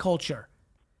things to my culture.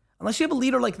 Unless you have a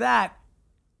leader like that,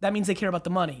 that means they care about the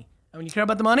money. And when you care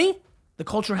about the money, the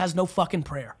culture has no fucking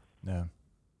prayer. Yeah.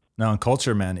 No, and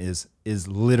culture, man, is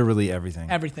literally everything.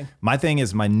 Everything. My thing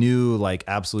is my new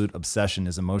absolute obsession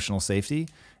is emotional safety.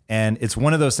 And it's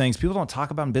one of those things people don't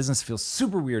talk about in business. It feels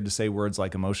super weird to say words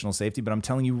like emotional safety, but I'm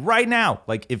telling you right now,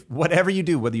 if whatever you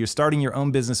do, whether you're starting your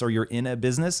own business or you're in a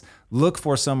business, look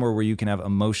for somewhere where you can have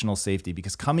emotional safety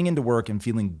because coming into work and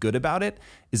feeling good about it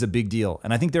is a big deal.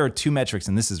 And I think there are 2 metrics,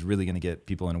 and this is really going to get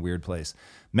people in a weird place.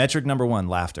 Metric number 1,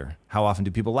 laughter. How often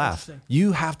do people laugh?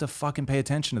 You have to fucking pay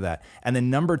attention to that. And then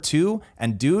number 2,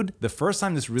 and dude, the first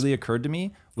time this really occurred to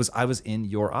me was I was in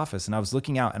your office and I was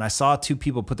looking out and I saw 2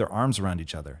 people put their arms around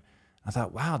each other. I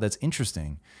thought, wow, that's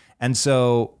interesting. And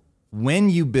so when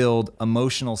you build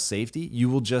emotional safety, you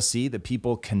will just see that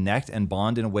people connect and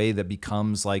bond in a way that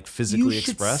becomes physically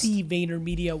expressed. You should see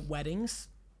VaynerMedia weddings.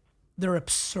 They're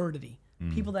absurdity.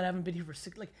 People that haven't been here for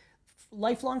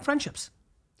lifelong friendships.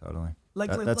 Totally.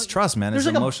 That's trust, man. It's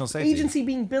emotional safety. There's an agency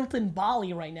being built in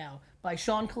Bali right now by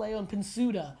Sean Kaleo and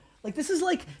Pinsuda. This is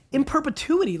in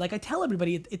perpetuity. I tell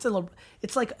everybody,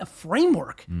 it's like a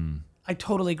framework. I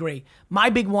totally agree. My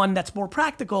big one that's more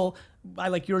practical, I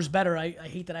like yours better. I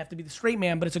hate that I have to be the straight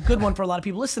man, but it's a good one for a lot of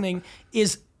people listening,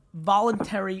 is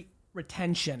voluntary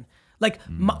retention.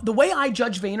 The way I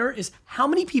judge Vayner is how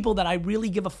many people that I really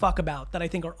give a fuck about, that I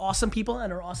think are awesome people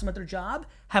and are awesome at their job,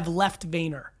 have left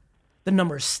Vayner. The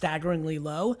number is staggeringly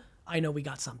low. I know we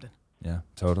got something. Yeah,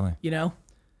 totally.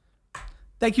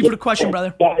 Thank you for the question,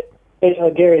 brother. Yeah, hey,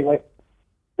 Gary,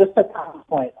 just a common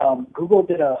point. Google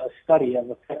did a study of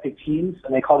effective teams,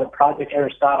 and they called it Project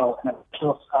Aristotle. And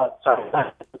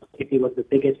safety was the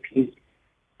biggest piece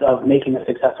of making a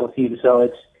successful team. So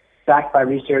it's backed by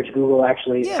research. Google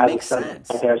actually has a study of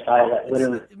Project Aristotle that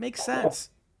literally. It makes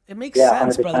sense. It makes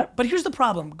sense, 100%. Brother. But here's the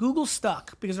problem. Google's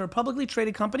stuck because they're a publicly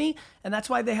traded company, and that's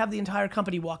why they have the entire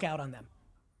company walk out on them.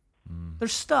 They're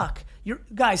stuck.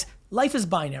 Guys, life is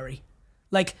binary.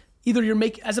 Either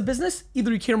as a business,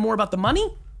 either you care more about the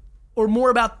money or more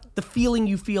about the feeling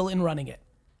you feel in running it.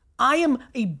 I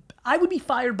would be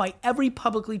fired by every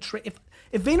publicly traded.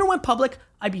 If Vayner went public,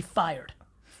 I'd be fired.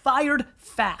 Fired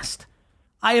fast.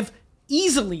 I have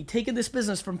easily taken this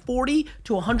business from 40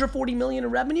 to 140 million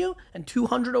in revenue and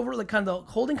 200 over kind of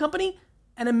the holding company,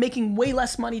 and I'm making way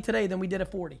less money today than we did at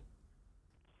 40.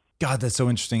 God, that's so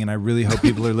interesting. And I really hope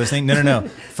people are listening. No.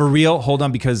 For real, hold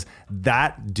on, because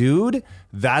that dude,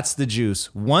 that's the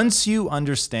juice. Once you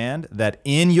understand that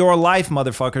in your life,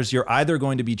 motherfuckers, you're either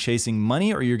going to be chasing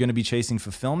money or you're going to be chasing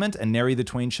fulfillment, and nary the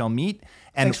twain shall meet.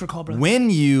 And Thanks for calling, brother.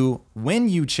 when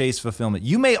you chase fulfillment,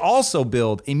 you may also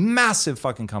build a massive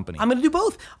fucking company. I'm going to do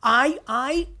both.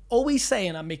 I always say,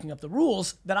 and I'm making up the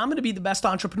rules, that I'm going to be the best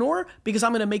entrepreneur because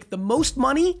I'm going to make the most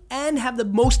money and have the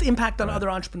most impact on other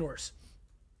entrepreneurs.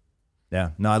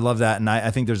 Yeah, no, I love that. And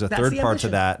I think there's a third part to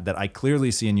that I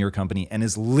clearly see in your company and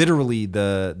is literally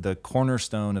the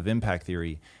cornerstone of impact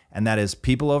theory. And that is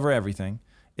people over everything.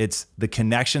 It's the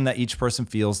connection that each person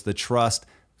feels, the trust.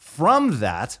 From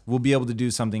that, we'll be able to do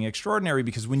something extraordinary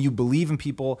because when you believe in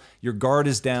people, your guard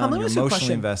is down, you're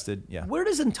emotionally invested. Yeah. Where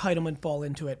does entitlement fall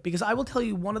into it? Because I will tell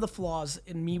you one of the flaws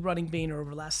in me running Vayner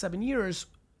over the last 7 years,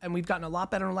 and we've gotten a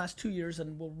lot better in the last 2 years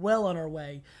and we're well on our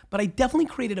way. But I definitely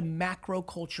created a macro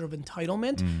culture of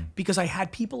entitlement because I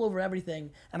had people over everything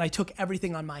and I took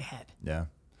everything on my head. Yeah.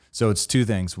 So it's two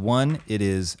things. One, it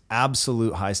is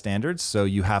absolute high standards. So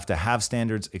you have to have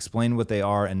standards, explain what they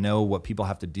are, and know what people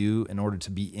have to do in order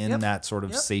to be in that sort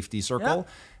of safety circle.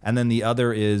 And then the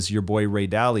other is your boy Ray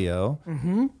Dalio.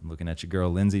 I'm looking at your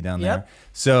girl Lindsay down there.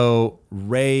 So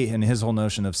Ray and his whole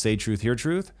notion of say truth, hear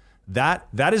truth.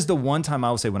 That is the one time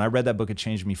I will say when I read that book, it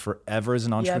changed me forever as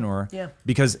an entrepreneur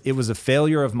because it was a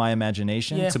failure of my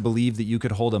imagination to believe that you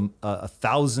could hold a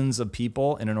thousands of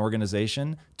people in an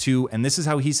organization to, and this is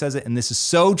how he says it, and this is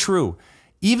so true.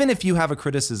 Even if you have a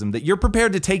criticism that you're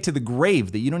prepared to take to the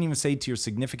grave, that you don't even say to your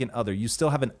significant other, you still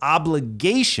have an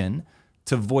obligation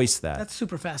to voice that. That's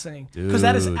super fascinating because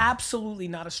that is absolutely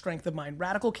not a strength of mine.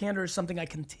 Radical candor is something I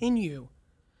continue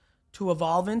to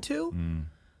evolve into.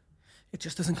 It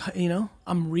just doesn't,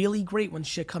 I'm really great when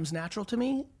shit comes natural to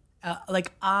me.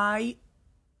 I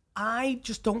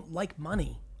just don't like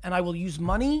money, and I will use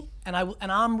money, and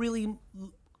I'm really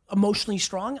emotionally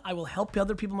strong. I will help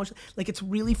other people emotionally. Like, it's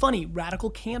really funny.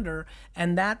 Radical candor,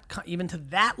 and that even to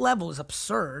that level is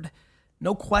absurd.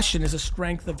 No question is a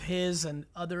strength of his and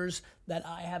others that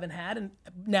I haven't had. And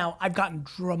now I've gotten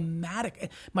dramatic.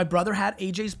 My brother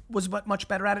AJ's was much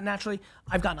better at it naturally.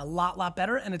 I've gotten a lot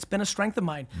better, and it's been a strength of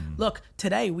mine. Look,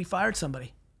 today we fired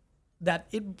somebody that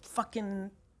I've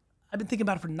been thinking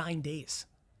about it for 9 days.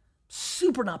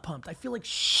 Super not pumped. I feel like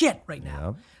shit right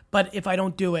now. But if I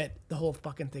don't do it, the whole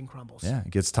fucking thing crumbles. Yeah,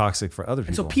 it gets toxic for other people.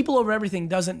 And so people over everything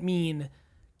doesn't mean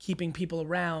keeping people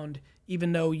around,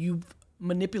 even though you've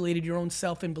manipulated your own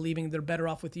self in believing they're better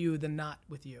off with you than not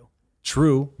with you.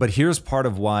 True, but here's part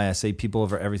of why I say people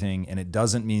over everything, and it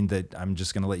doesn't mean that I'm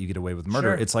just going to let you get away with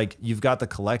murder. It's like you've got the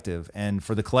collective, and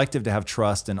for the collective to have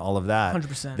trust and all of that,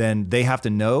 100%. Then they have to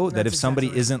know that if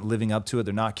somebody isn't living up to it,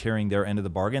 they're not carrying their end of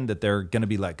the bargain, that they're going to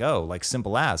be let go, like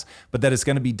simple as. But that it's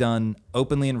going to be done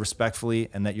openly and respectfully,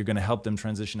 and that you're going to help them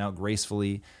transition out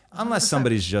gracefully, unless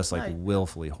somebody's just like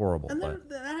willfully horrible. And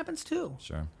that happens too.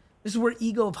 Sure. This is where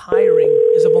ego of hiring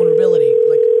is a vulnerability.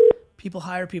 Like, people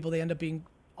hire people, they end up being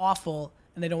awful,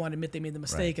 and they don't want to admit they made the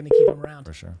mistake, and they keep them around.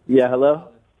 For sure. Yeah, hello?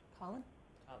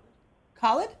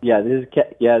 Khaled? Yeah, this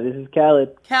is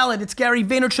Khaled. Khaled, it's Gary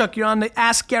Vaynerchuk. You're on the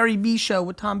Ask Gary V show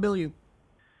with Tom Bilyeu.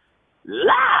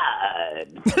 Live!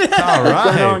 All right.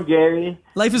 What's going on, Gary?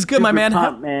 Life is good, my man.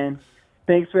 Pumped, man.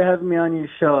 Thanks for having me on your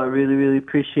show. I really, really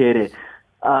appreciate it.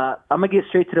 I'm going to get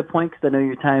straight to the point because I know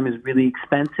your time is really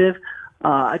expensive.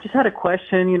 I just had a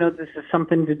question. This is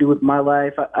something to do with my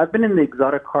life. I've been in the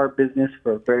exotic car business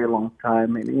for a very long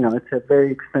time, and it's a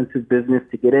very expensive business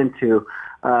to get into.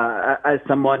 As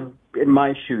someone in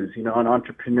my shoes, an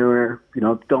entrepreneur,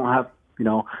 don't have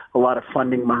a lot of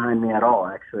funding behind me at all,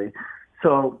 actually.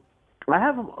 So I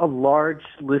have a large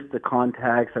list of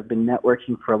contacts. I've been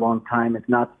networking for a long time. It's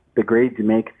not the grades you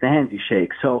make, it's the hands you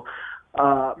shake. So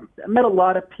I met a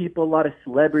lot of people, a lot of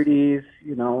celebrities,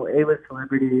 A-list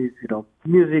celebrities,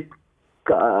 music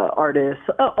artists,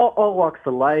 all walks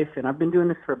of life. And I've been doing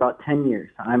this for about 10 years.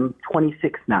 I'm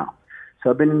 26 now. So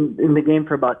I've been in the game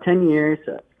for about 10 years.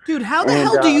 Dude, how the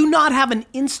hell do you not have an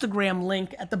Instagram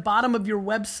link at the bottom of your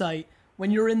website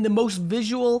when you're in the most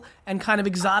visual and kind of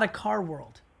exotic car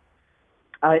world?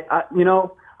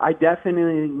 I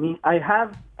definitely need. I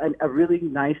have a really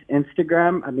nice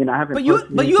Instagram. I mean, I haven't. But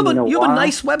you have a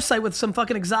nice website with some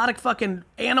fucking exotic fucking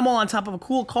animal on top of a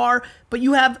cool car. But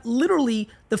you have literally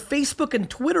the Facebook and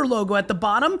Twitter logo at the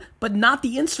bottom, but not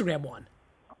the Instagram one.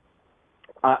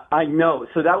 I know.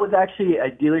 So that was actually a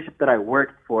dealership that I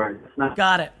worked for. It's not.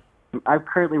 Got it. I'm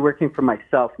currently working for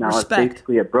myself now. Respect. As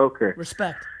basically a broker.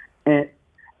 Respect.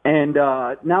 And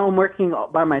now I'm working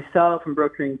by myself and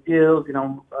brokering deals,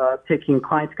 taking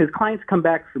clients, because clients come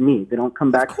back for me. They don't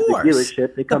come back to the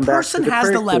dealership. They come back to the person. The person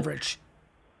has the leverage.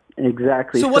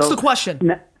 Exactly. So what's the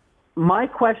question? My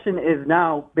question is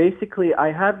now, basically,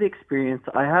 I have the experience.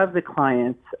 I have the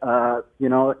clients.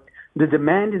 The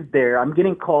demand is there. I'm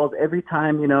getting calls every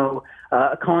time,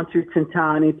 a concert's in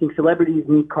town, anything. Celebrities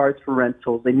need cars for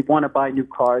rentals. They want to buy new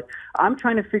cars. I'm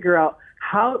trying to figure out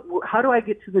how do I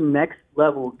get to the next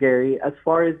level, Gary, as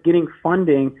far as getting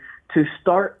funding to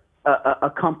start a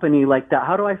company like that?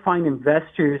 How do I find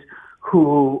investors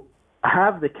who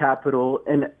have the capital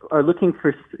and are looking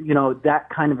for, that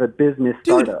kind of a business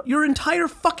startup? Dude, your entire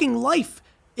fucking life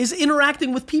is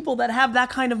interacting with people that have that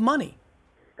kind of money.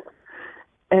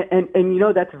 And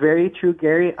that's very true,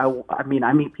 Gary. I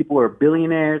meet people who are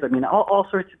billionaires. All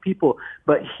sorts of people.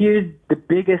 But here's the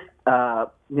biggest,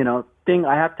 thing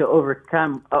I have to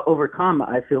overcome.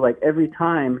 I feel like every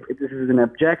time, if this is an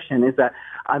objection, is that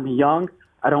I'm young.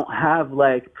 I don't have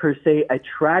per se a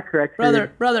track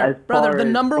record. Brother. The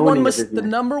number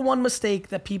one mistake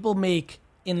that people make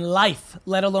in life,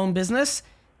 let alone business,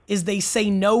 is they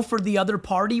say no for the other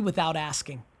party without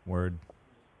asking. Word.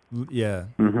 Yeah.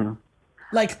 Mm-hmm.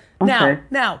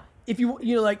 Now, if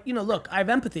look, I have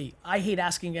empathy. I hate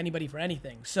asking anybody for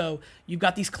anything. So you've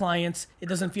got these clients. It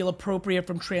doesn't feel appropriate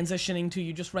from transitioning to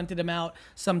you just rented them out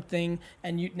something,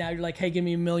 and now you're like, hey, give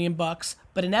me $1 million.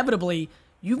 But inevitably,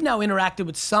 you've now interacted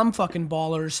with some fucking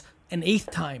ballers an 8th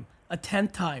time, a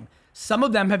 10th time. Some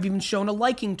of them have even shown a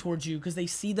liking towards you because they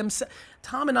see them.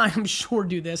 Tom and I, I'm sure,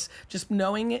 do this, just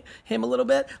knowing him a little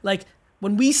bit.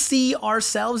 When we see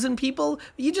ourselves in people,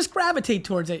 you just gravitate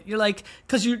towards it. You're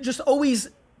because you're just always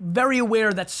very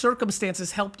aware that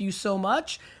circumstances helped you so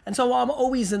much. And so I'm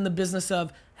always in the business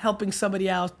of helping somebody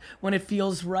out when it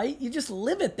feels right. You just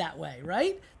live it that way,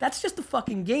 right? That's just the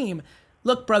fucking game.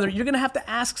 Look, brother, you're going to have to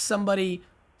ask somebody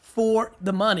for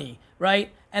the money,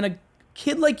 right? And a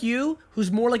kid like you,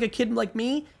 who's more like a kid like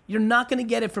me, you're not going to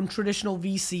get it from traditional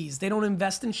VCs. They don't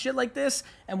invest in shit like this,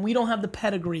 and we don't have the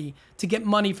pedigree to get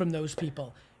money from those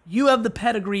people. You have the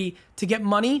pedigree to get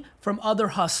money from other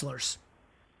hustlers.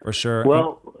 For sure.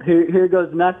 Well, here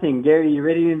goes nothing. Gary, you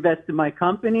ready to invest in my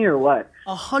company or what?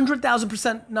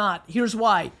 100,000% not. Here's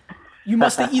why. You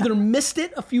must have either missed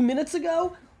it a few minutes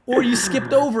ago or you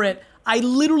skipped over it. I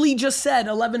literally just said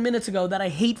 11 minutes ago that I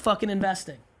hate fucking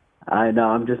investing. I know,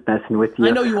 I'm just messing with you.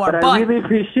 I know you are, but I really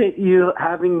appreciate you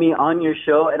having me on your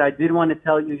show, and I did want to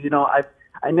tell you,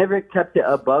 I never kept it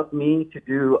above me to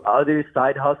do other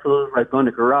side hustles, like going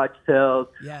to garage sales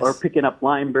or picking up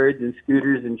line birds and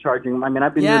scooters and charging them.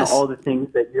 I've been doing all the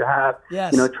things that you have,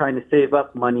 trying to save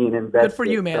up money and invest. Good for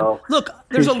you, man. So look,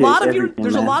 there's a lot of your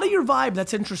vibe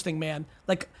that's interesting, man.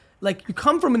 Like you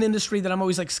come from an industry that I'm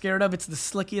always scared of. It's the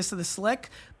slickiest of the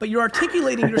slick, but you're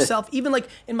articulating yourself even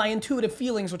in my intuitive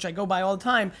feelings, which I go by all the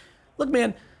time. Look,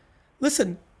 man,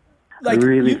 listen. I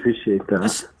really appreciate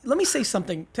that. Let me say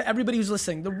something to everybody who's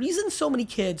listening. The reason so many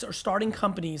kids are starting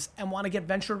companies and want to get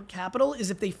venture capital is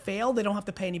if they fail, they don't have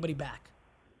to pay anybody back.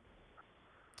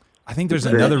 I think there's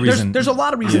another reason. There's a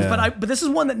lot of reasons, but this is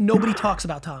one that nobody talks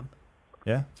about, Tom.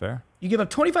 Yeah, fair. You give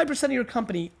up 25% of your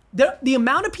company. The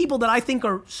amount of people that I think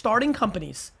are starting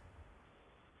companies,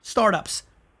 startups,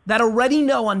 that already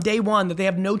know on day one that they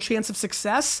have no chance of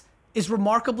success is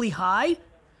remarkably high,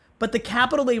 but the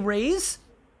capital they raise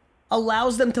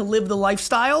allows them to live the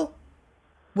lifestyle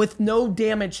with no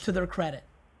damage to their credit.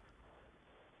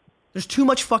 There's too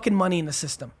much fucking money in the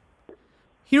system.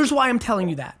 Here's why I'm telling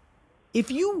you that.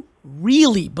 If you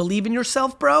really believe in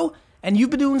yourself, bro, and you've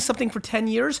been doing something for 10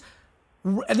 years,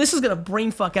 and this is going to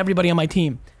brain fuck everybody on my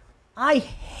team, I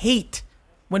hate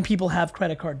when people have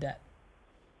credit card debt.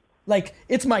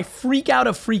 It's my freak out,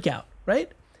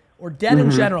 right? Or debt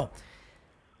in general.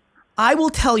 I will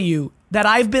tell you that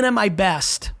I've been at my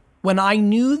best when I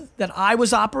knew that I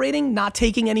was operating, not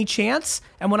taking any chance.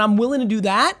 And when I'm willing to do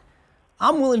that,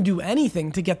 I'm willing to do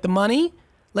anything to get the money,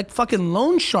 like fucking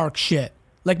loan shark shit,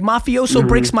 like mafioso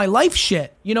breaks my life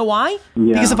shit. You know why?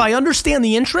 Yeah. Because if I understand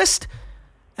the interest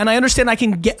and I understand I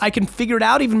can figure it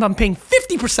out even if I'm paying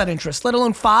 50% interest, let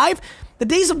alone 5%. The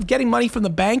days of getting money from the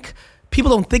bank,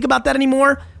 people don't think about that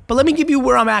anymore. But let me give you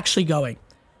where I'm actually going.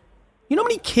 You know how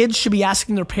many kids should be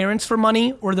asking their parents for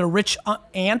money or their rich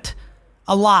aunt?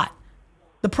 A lot.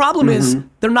 The problem is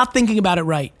they're not thinking about it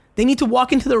right. They need to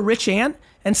walk into their rich aunt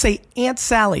and say, Aunt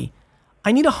Sally,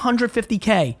 I need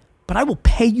 $150K, but I will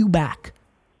pay you back.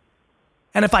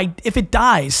 And if it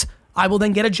dies, I will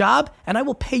then get a job and I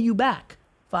will pay you back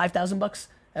 $5,000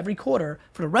 every quarter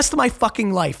for the rest of my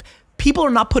fucking life. People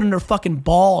are not putting their fucking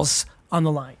balls on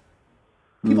the line.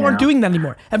 People aren't doing that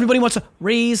anymore. Everybody wants to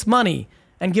raise money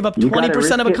and give up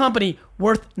 20% of a company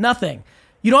worth nothing.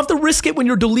 You don't have to risk it when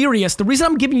you're delirious. The reason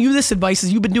I'm giving you this advice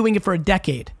is you've been doing it for a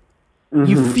decade.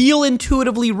 You feel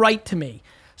intuitively right to me.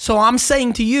 So I'm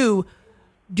saying to you,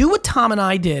 do what Tom and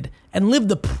I did and live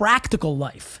the practical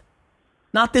life,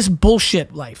 not this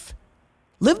bullshit life.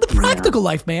 Live the practical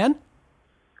life, man.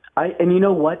 And you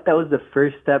know what? That was the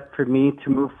first step for me to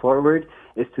move forward,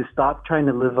 is to stop trying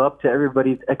to live up to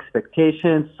everybody's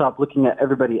expectations, stop looking at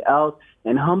everybody else,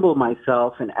 and humble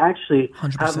myself and actually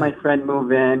 100%. Have my friend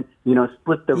move in,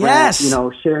 split the rent,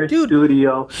 share a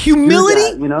studio.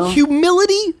 Humility, that,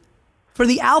 humility for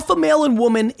the alpha male and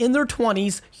woman in their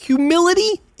 20s,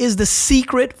 humility is the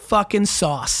secret fucking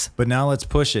sauce. But now let's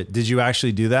push it. Did you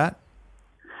actually do that?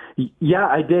 Yeah,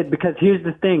 I did, because here's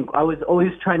the thing. I was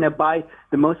always trying to buy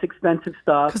the most expensive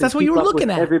stuff. Because that's what you were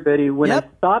looking at. Everybody. When I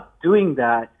stopped doing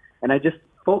that and I just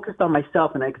focused on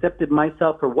myself and I accepted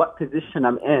myself for what position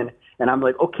I'm in, and I'm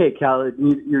like, okay, Khaled,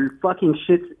 your fucking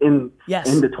shit's in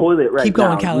the toilet right now. Keep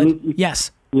going, Khaled.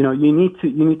 Yes. You need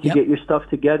to get your stuff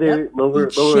together, lower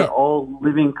all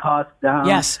living costs down,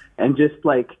 and just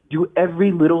do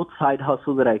every little side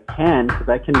hustle that I can, because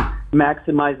I can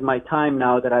maximize my time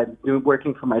now that I'm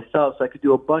working for myself. So I could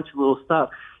do a bunch of little stuff.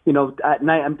 At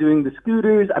night I'm doing the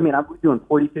scooters. I mean, I'm doing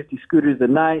 40, 50 scooters a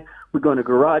night. We're going to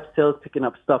garage sales, picking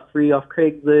up stuff free off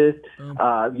Craigslist.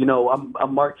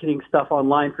 I'm marketing stuff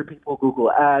online for people,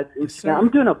 Google Ads, Instagram. I'm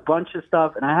doing a bunch of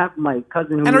stuff, and I have my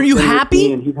cousin who. And are you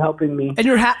happy? And he's helping me. And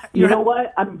you're happy. You know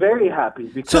what? I'm very happy,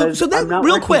 because so then I'm not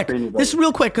real working quick. for anybody. This is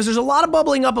real quick, because there's a lot of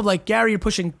bubbling up of Gary, you're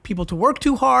pushing people to work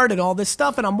too hard and all this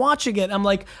stuff, and I'm watching it. I'm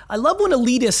like, I love when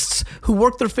elitists who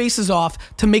work their faces off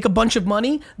to make a bunch of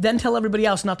money then tell everybody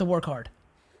else not to work hard.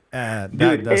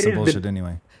 That's some bullshit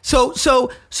anyway. So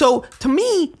to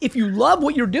me, if you love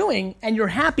what you're doing and you're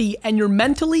happy and you're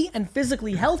mentally and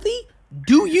physically healthy,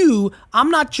 do you.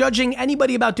 I'm not judging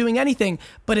anybody about doing anything,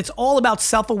 but it's all about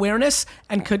self-awareness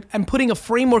and putting a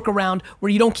framework around where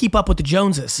you don't keep up with the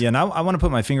Joneses. Yeah, now I want to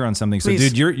put my finger on something. Please.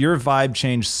 So, dude, your vibe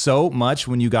changed so much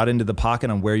when you got into the pocket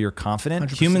on where you're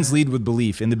confident. 100%. Humans lead with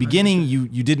belief. In the beginning, you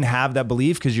didn't have that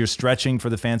belief because you're stretching for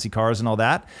the fancy cars and all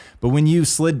that. But when you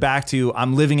slid back to,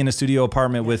 I'm living in a studio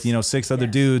apartment with 6 other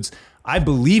dudes, I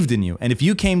believed in you. And if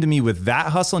you came to me with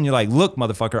that hustle and you're like, look,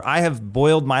 motherfucker, I have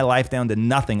boiled my life down to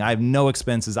nothing. I have no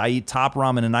expenses. I eat top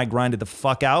ramen and I grind it the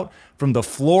fuck out from the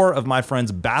floor of my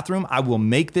friend's bathroom. I will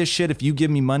make this shit. If you give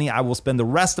me money, I will spend the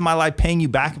rest of my life paying you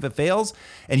back if it fails.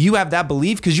 And you have that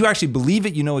belief because you actually believe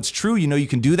it. You know it's true. You know you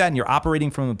can do that and you're operating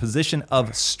from a position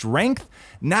of strength.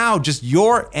 Now just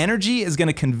your energy is going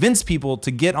to convince people to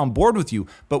get on board with you.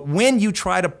 But when you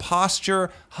try to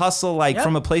posture, hustle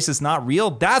from a place that's not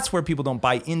real, that's where people don't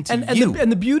buy into you.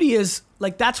 And the beauty is,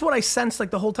 that's what I sense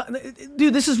the whole time.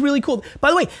 Dude, this is really cool.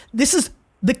 By the way, this is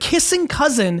the kissing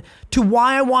cousin to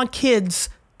why I want kids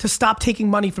to stop taking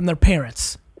money from their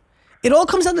parents. It all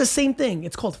comes down to the same thing.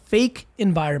 It's called fake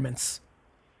environments.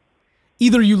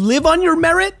 Either you live on your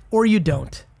merit or you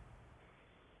don't.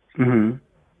 Mm-hmm.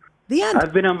 The end.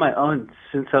 I've been on my own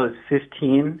since I was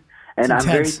 15, and I'm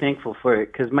very thankful for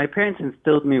it, because my parents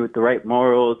instilled me with the right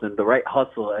morals and the right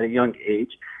hustle at a young age.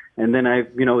 And then I,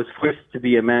 was forced to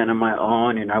be a man on my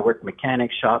own, and I worked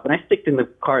mechanic shop, and I sticked in the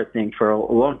car thing for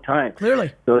a long time.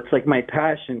 Clearly. So it's like my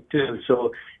passion too.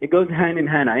 So it goes hand in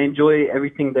hand. I enjoy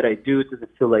everything that I do. It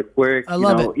doesn't feel like work. I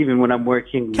love it. Even when I'm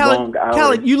working long hours.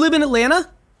 Khaled, you live in Atlanta?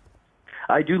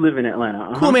 I do live in Atlanta.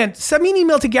 Uh-huh. Cool, man. Send me an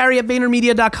email to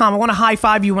Gary@VaynerMedia.com. I want to high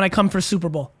five you when I come for Super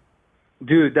Bowl.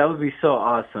 Dude, that would be so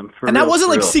awesome. And that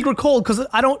wasn't secret code, because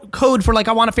I don't code for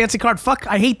I want a fancy card. Fuck,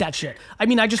 I hate that shit. I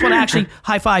mean, I just want to actually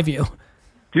high five you.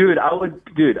 Dude, I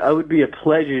would be a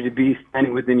pleasure to be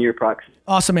standing within your proximity.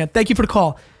 Awesome, man. Thank you for the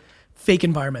call. Fake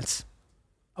environments.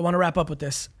 I want to wrap up with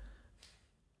this.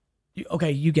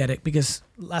 You get it, because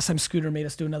last time Scooter made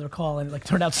us do another call and it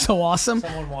turned out so awesome.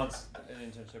 Someone wants an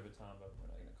internship with Tom, but we're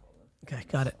not going to call them. Okay,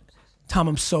 got it. Tom,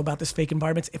 I'm so about this fake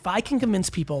environments. If I can convince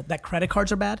people that credit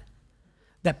cards are bad,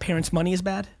 that parents' money is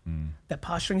bad, that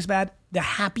posturing is bad, the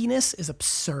happiness is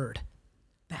absurd.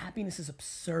 The happiness is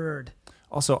absurd.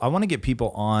 Also, I want to get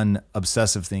people on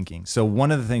obsessive thinking. So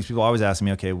one of the things people always ask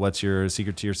me, okay, what's your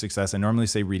secret to your success? I normally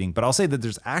say reading, but I'll say that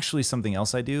there's actually something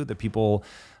else I do that people,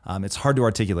 it's hard to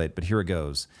articulate, but here it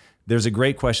goes. There's a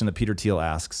great question that Peter Thiel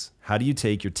asks. How do you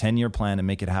take your 10-year plan and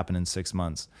make it happen in 6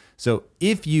 months? So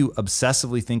if you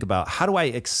obsessively think about how do I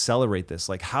accelerate this?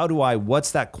 Like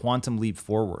what's that quantum leap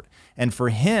forward? And for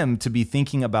him to be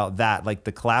thinking about that, like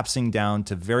the collapsing down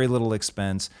to very little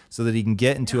expense so that he can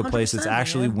get into a place that's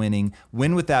actually winning,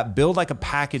 win with that, build like a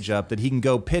package up that he can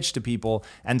go pitch to people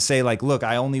and say like, look,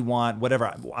 I only want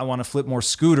whatever, I want to flip more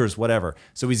scooters, whatever.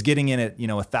 So he's getting in at,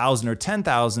 1,000 or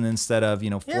 10,000 instead of,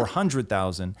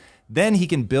 400,000. Then he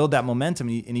can build that momentum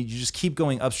and you just keep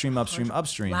going upstream.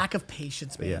 Lack of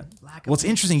patience, man. Yeah. Lack of Well, it's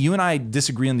interesting. You and I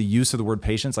disagree on the use of the word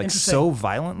patience, like so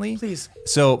violently. Please.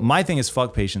 So my thing is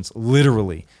fuck patience,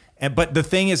 literally. But the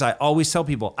thing is, I always tell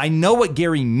people, I know what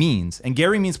Gary means. And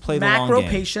Gary means play the long game. Macro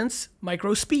patience,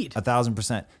 micro speed.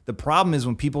 1,000%. The problem is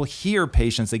when people hear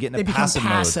patience, they get in a passive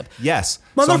mode. Yes.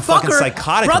 Motherfucker, so I'm fucking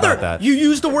psychotic about that. You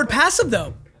use the word passive,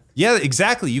 though. Yeah,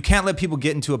 exactly. You can't let people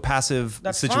get into a passive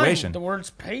situation. Fine. The word's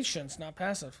patience, not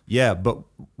passive. Yeah, but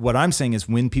what I'm saying is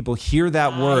when people hear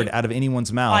that word out of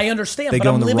anyone's mouth, I understand, they but go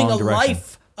I'm in the living wrong a direction.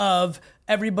 life of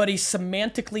everybody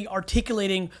semantically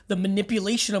articulating the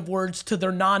manipulation of words to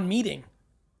their non-meaning.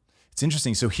 It's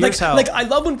interesting. So here's how. I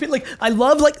love when people I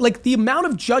love the amount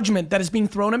of judgment that is being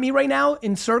thrown at me right now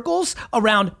in circles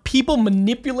around people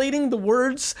manipulating the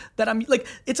words that I'm like.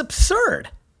 It's absurd.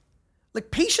 Like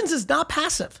patience is not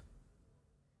passive.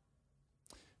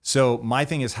 So my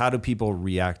thing is, how do people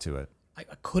react to it? I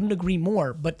couldn't agree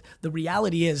more. But the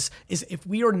reality is if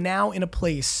we are now in a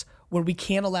place where we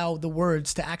can't allow the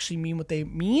words to actually mean what they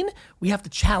mean, we have to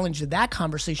challenge that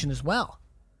conversation as well.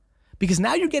 Because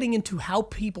now you're getting into how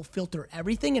people filter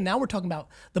everything, and now we're talking about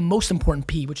the most important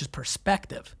P, which is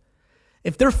perspective.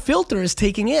 If their filter is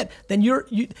taking it, then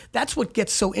that's what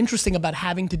gets so interesting about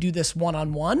having to do this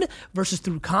one-on-one versus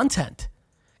through content.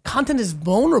 Content is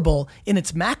vulnerable in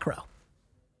its macro.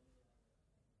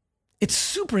 It's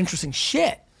super interesting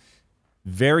shit.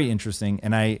 Very interesting.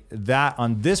 And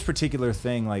on this particular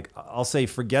thing, like I'll say,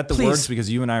 forget the words because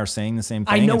you and I are saying the same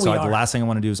thing. I know and so we are. The last thing I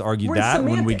want to do is argue that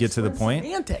when we get to the point.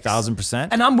 1,000%.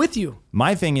 And I'm with you.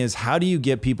 My thing is, how do you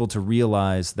get people to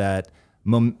realize that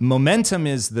momentum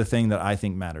is the thing that I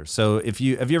think matters? So have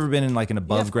you ever been in like an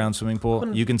above ground swimming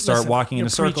pool? You can start walking in a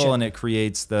circle and it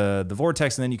creates the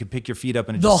vortex, and then you can pick your feet up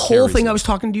and it the just whole thing you. I was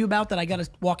talking to you about that I got to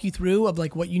walk you through of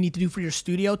like what you need to do for your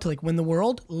studio to like win the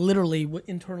world, literally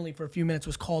internally for a few minutes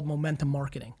was called momentum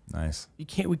marketing. Nice. We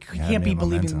can't be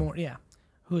believing more. Yeah.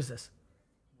 Who is this?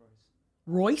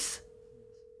 Royce?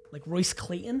 Like Royce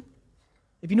Clayton?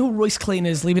 If you know who Royce Clayton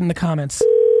is, leave it in the comments.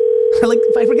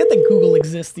 I forget that Google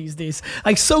exists these days.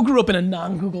 I so grew up in a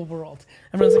non-Google world.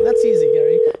 Everyone's like, that's easy,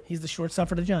 Gary. He's the shortstop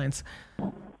for the Giants.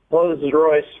 Hello, this is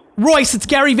Royce. Royce, it's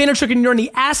Gary Vaynerchuk, and you're on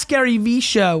the Ask Gary V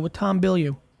show with Tom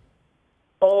Bilyeu.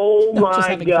 Oh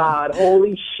my God!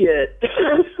 Holy shit!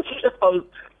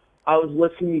 I was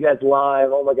listening to you guys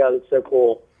live. Oh my God, it's so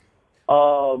cool.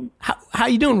 How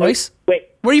you doing, Royce? Wait,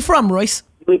 where are you from, Royce?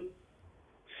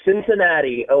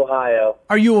 Cincinnati, Ohio.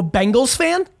 Are you a Bengals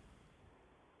fan?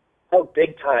 Oh,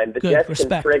 big time. The Jets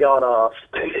respect. can frig on off.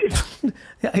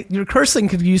 Your cursing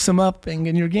could use some upping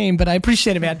in your game, but I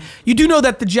appreciate it, man. You do know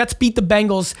that the Jets beat the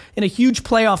Bengals in a huge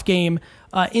playoff game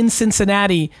in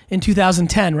Cincinnati in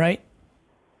 2010, right?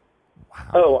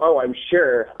 Wow. Oh, I'm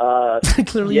sure.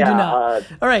 Clearly you do not.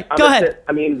 All right, go ahead.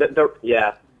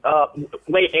 Yeah.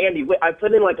 Wait, Andy, I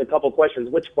put in like a couple questions.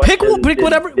 Which questions? Pick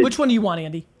whatever. Which one do you want,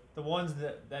 Andy? The ones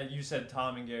that you said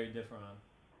Tom and Gary differ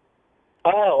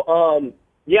on.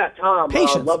 Yeah, Tom,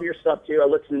 love your stuff too. I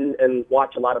listen and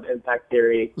watch a lot of Impact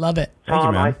Theory. Love it.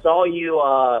 Tom, I saw you,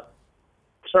 I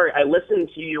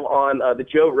listened to you on the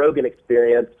Joe Rogan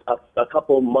Experience a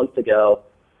couple months ago,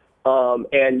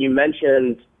 and you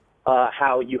mentioned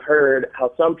how you heard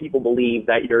how some people believe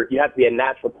that you have to be a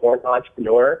natural born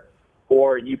entrepreneur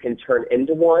or you can turn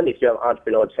into one if you have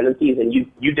entrepreneurial tendencies, and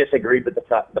you disagreed with the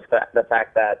fact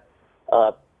that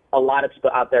a lot of people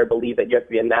out there believe that you have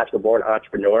to be a natural born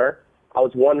entrepreneur. I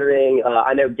was wondering,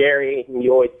 I know, Gary,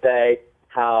 you always say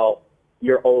how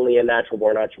you're only a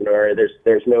natural-born entrepreneur.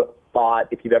 There's no thought,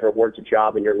 if you've ever worked a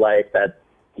job in your life, that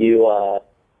you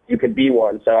could be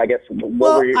one. So I guess,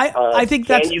 I think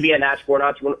can you be a natural-born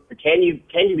entrepreneur? Can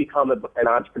you become an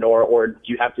entrepreneur, or do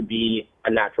you have to be a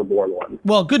natural-born one?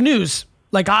 Well, good news.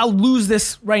 Like, I'll lose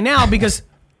this right now because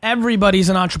everybody's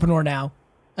an entrepreneur now,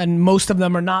 and most of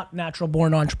them are not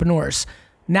natural-born entrepreneurs.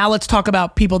 Now let's talk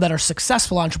about people that are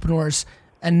successful entrepreneurs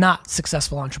and not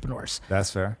successful entrepreneurs.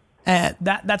 That's fair.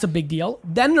 That's a big deal.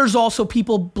 Then there's also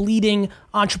people bleeding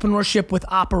entrepreneurship with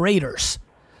operators.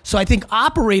 So I think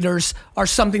operators are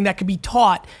something that can be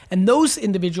taught. And those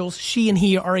individuals, she and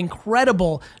he, are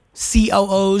incredible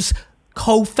COOs,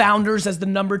 co-founders as the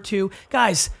number two.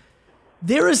 Guys,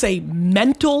 there is a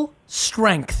mental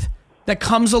strength that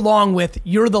comes along with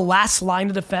you're the last line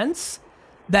of defense.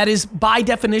 That is, by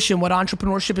definition, what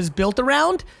entrepreneurship is built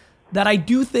around, that I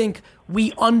do think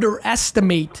we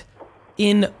underestimate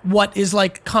in what is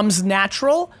like comes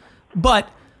natural. But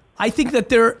I think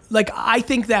that I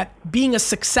think that being a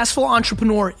successful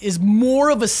entrepreneur is more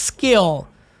of a skill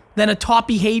than a taught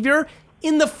behavior.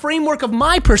 In the framework of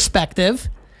my perspective,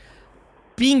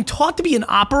 being taught to be an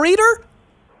operator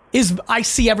is, I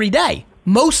see every day.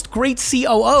 Most great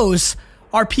COOs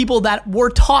are people that were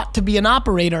taught to be an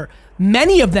operator.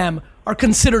 Many of them are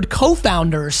considered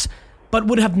co-founders, but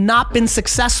would have not been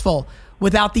successful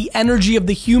without the energy of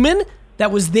the human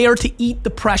that was there to eat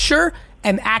the pressure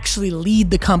and actually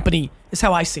lead the company, is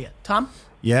how I see it. Tom?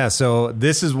 Yeah, so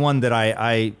this is one that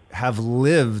I have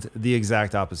lived the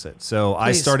exact opposite. So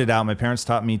I started out, my parents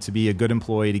taught me to be a good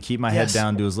employee, to keep my head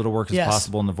down, do as little work as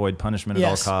possible, and avoid punishment at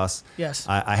all costs. Yes.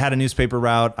 I had a newspaper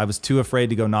route. I was too afraid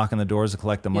to go knock on the doors to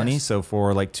collect the money. So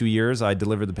for like 2 years, I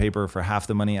delivered the paper for half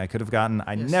the money I could have gotten.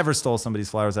 I never stole somebody's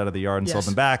flowers out of the yard and sold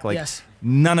them back. Like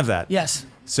none of that. Yes.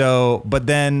 So, but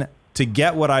then to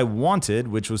get what I wanted,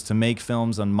 which was to make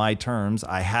films on my terms,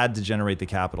 I had to generate the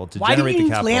capital. Why do you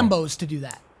need Lambos to do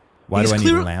that? Why do I need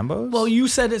Lambos? Well, you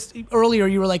said this earlier.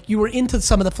 You were like, you were into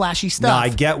some of the flashy stuff. No, I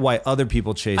get why other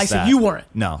people chase that. I said you weren't.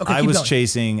 No, okay, I was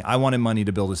chasing, I wanted money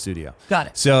to build a studio. Got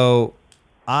it. So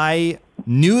I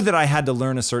knew that I had to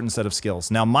learn a certain set of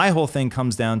skills. Now, my whole thing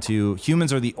comes down to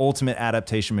humans are the ultimate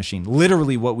adaptation machine.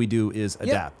 Literally what we do is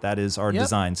adapt. That is our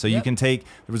design. So you can take,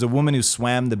 there was a woman who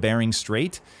swam the Bering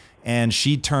Strait, and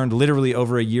she turned literally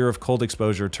over a year of cold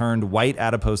exposure, turned white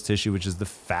adipose tissue, which is the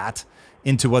fat,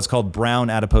 into what's called brown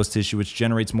adipose tissue, which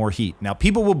generates more heat. Now,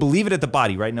 people will believe it at the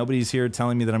body, right? Nobody's here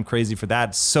telling me that I'm crazy for that.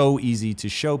 It's so easy to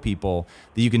show people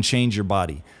that you can change your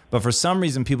body. But for some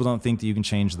reason, people don't think that you can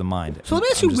change the mind. So let me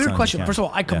ask you a weird question. First of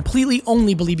all, I completely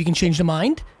only believe you can change the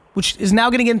mind, which is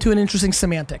now going to get into an interesting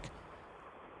semantic.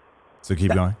 So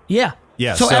keep going. Yeah.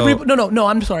 Yeah. So no.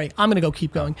 I'm sorry. I'm gonna go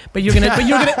keep going. But you're gonna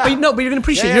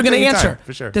appreciate. You're gonna answer.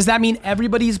 For sure. Does that mean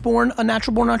everybody is born a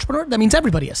natural born entrepreneur? That means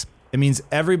everybody is. It means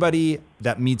everybody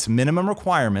that meets minimum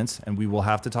requirements, and we will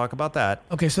have to talk about that.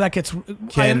 Okay, so that gets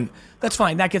that's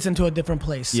fine. That gets into a different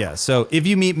place. Yeah. So if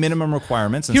you meet minimum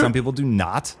requirements, and some people do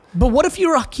not. But what if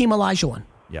you're a Hakeem Olajuwon?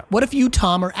 Yeah. What if you,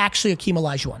 Tom, are actually Hakeem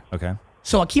Olajuwon? Okay.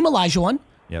 So Hakeem Olajuwon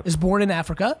is born in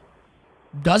Africa,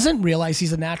 doesn't realize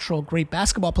he's a natural great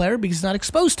basketball player because he's not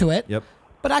exposed to it. Yep.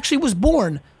 But actually was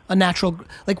born a natural.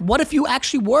 Like, what if you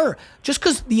actually were, just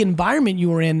because the environment you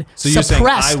were in so you're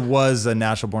suppressed? Saying I was a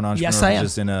natural born entrepreneur, yes, I am.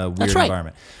 Just in a weird that's right.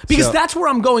 environment. Because that's where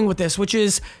I'm going with this, which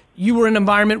is you were in an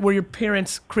environment where your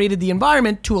parents created the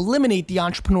environment to eliminate the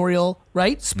entrepreneurial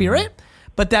spirit,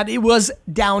 but that it was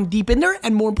down deep in there,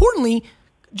 and more importantly,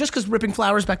 just because ripping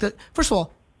flowers back to, first of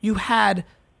all, you had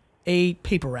a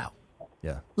paper route.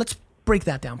 Yeah. Let's break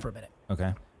that down for a minute.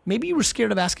 Okay. Maybe you were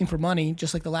scared of asking for money,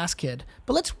 just like the last kid,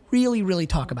 but let's really, really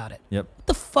talk about it. Yep. What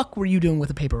the fuck were you doing with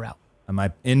a paper route?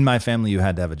 In my family, you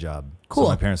had to have a job. Cool. So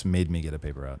my parents made me get a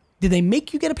paper route. Did they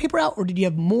make you get a paper route, or did you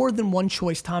have more than one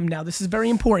choice, Tom? Now, this is very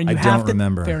important. I don't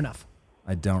remember. Fair enough.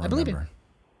 I don't remember. I believe it.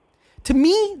 To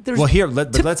me, there's... Well, here,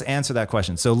 let's answer that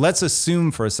question. So let's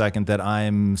assume for a second that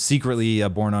I'm secretly a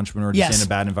born entrepreneur just in a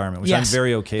bad environment, which I'm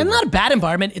very okay with. And not a bad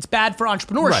environment. It's bad for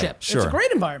entrepreneurship. Right, sure. It's a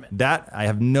great environment. That, I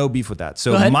have no beef with that.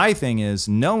 So my thing is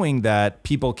knowing that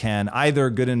people can either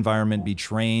good environment be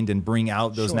trained and bring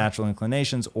out those natural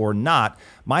inclinations or not.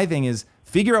 My thing is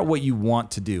figure out what you want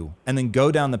to do and then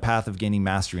go down the path of gaining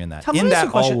mastery in that. Tom, in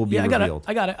that, all will be revealed.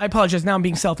 I got it. I apologize. Now I'm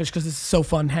being selfish because this is so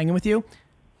fun hanging with you.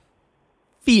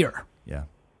 Fear. Yeah.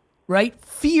 Right?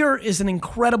 Fear is an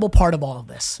incredible part of all of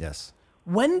this. Yes.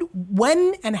 When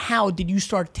and how did you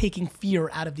start taking fear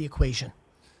out of the equation?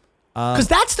 Because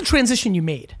that's the transition you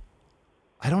made.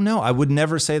 I don't know. I would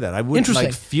never say that. I would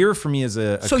like fear for me is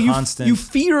a constant. You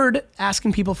feared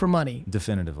asking people for money.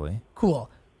 Definitively.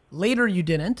 Cool. Later you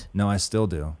didn't. No, I still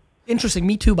do. Interesting.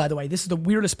 Me too, by the way. This is the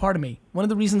weirdest part of me. One of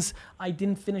the reasons I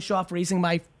didn't finish off raising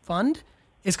my fund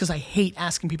is because I hate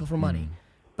asking people for money.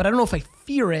 But I don't know if I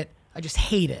fear it. I just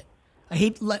hate it. I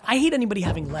hate anybody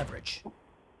having leverage.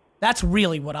 That's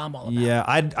really what I'm all about. Yeah,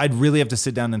 I'd really have to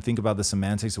sit down and think about the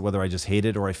semantics of whether I just hate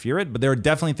it or I fear it. But there are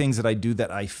definitely things that I do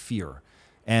that I fear.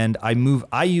 And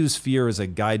I use fear as a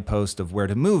guidepost of where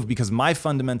to move because my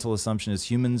fundamental assumption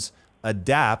is humans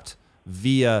adapt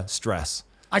via stress.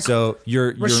 So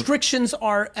your restrictions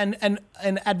are and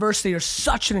adversity are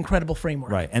such an incredible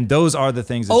framework. Right. And those are the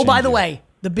things that by the way,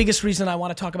 the biggest reason I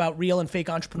want to talk about real and fake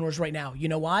entrepreneurs right now, you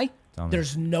know why?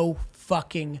 There's no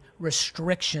fucking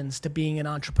restrictions to being an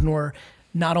entrepreneur,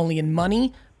 not only in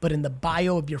money, but in the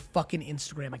bio of your fucking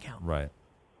Instagram account. Right.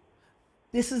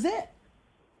 This is it.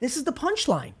 This is the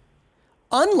punchline.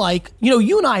 Unlike,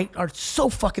 you and I are so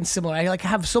fucking similar. I like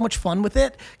have so much fun with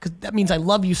it because that means I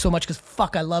love you so much because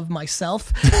fuck, I love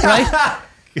myself, right?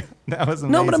 That was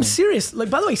amazing. No, but I'm serious. Like,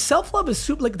 by the way, self-love is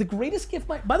super, like the greatest gift.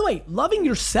 By the way, loving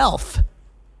yourself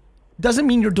doesn't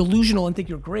mean you're delusional and think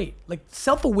you're great. Like,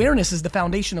 self-awareness is the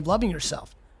foundation of loving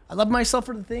yourself. I love myself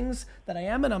for the things that I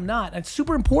am and I'm not. And it's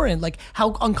super important. Like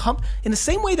how in the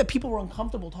same way that people were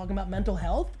uncomfortable talking about mental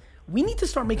health, we need to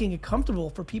start making it comfortable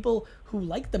for people who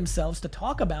like themselves to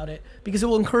talk about it because it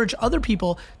will encourage other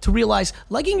people to realize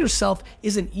liking yourself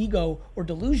isn't ego or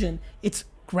delusion. It's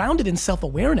grounded in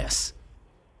self-awareness.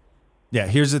 Yeah,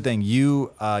 here's the thing.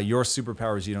 Your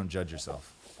superpower is you don't judge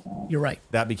yourself. You're right.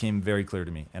 That became very clear to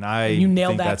me. And You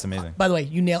nailed think that. That's amazing. By the way,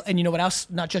 you nailed, and you know what else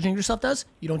not judging yourself does?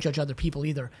 You don't judge other people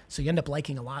either. So you end up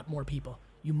liking a lot more people.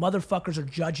 You motherfuckers are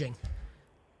judging.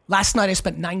 Last night I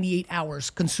spent 98 hours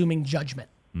consuming judgment.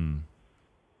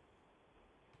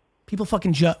 People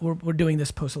fucking judge. We're doing this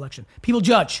post-election. People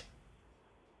judge.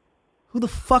 Who the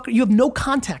fuck you have no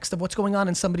context of what's going on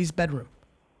in somebody's bedroom.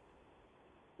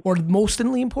 Or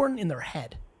mostly important, in their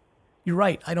head. You're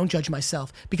right. I don't judge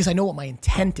myself because I know what my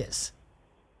intent is.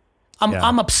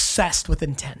 I'm obsessed with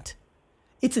intent.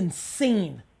 It's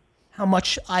insane how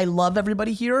much I love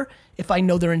everybody here if I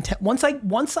know their intent. Once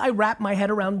I wrap my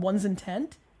head around one's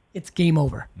intent, it's game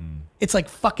over. It's like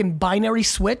fucking binary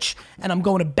switch, and I'm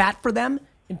going to bat for them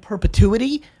in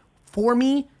perpetuity, for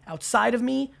me, outside of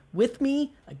me, with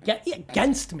me,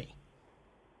 against me.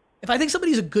 If I think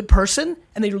somebody's a good person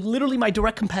and they're literally my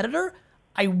direct competitor,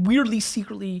 I weirdly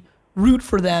secretly root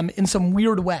for them in some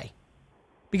weird way.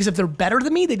 Because if they're better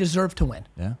than me, they deserve to win.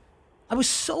 Yeah. I was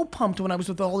so pumped when I was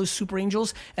with all those Super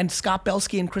Angels and Scott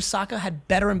Belsky and Chris Sacca had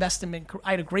better investment.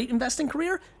 I had a great investing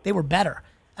career. They were better.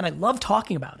 And I love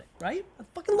talking about it, right? I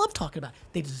fucking love talking about it.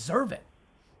 They deserve it.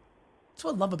 That's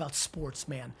what I love about sports,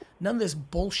 man. None of this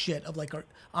bullshit of like our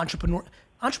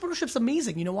entrepreneurship's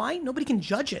amazing. You know why? Nobody can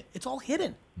judge it. It's all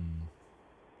hidden.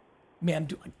 Man,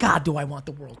 do I want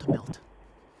the world to melt.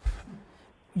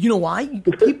 You know why?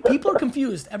 People are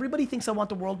confused. Everybody thinks I want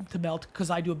the world to melt because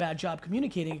I do a bad job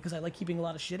communicating it because I like keeping a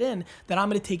lot of shit in, that I'm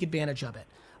going to take advantage of it.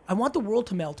 I want the world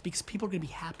to melt because people are going to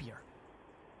be happier.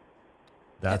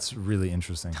 That's really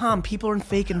interesting. Tom, people are in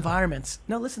fake environments.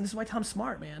 No, listen, this is why Tom's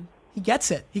smart, man. He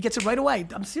gets it. He gets it right away.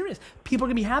 I'm serious. People are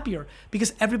going to be happier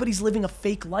because everybody's living a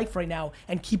fake life right now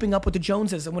and keeping up with the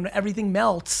Joneses. And when everything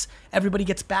melts, everybody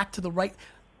gets back to the right.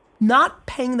 Not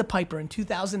paying the piper in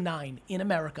 2009 in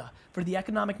America for the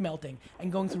economic melting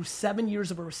and going through 7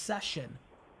 years of a recession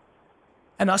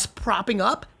and us propping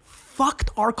up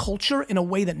fucked our culture in a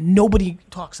way that nobody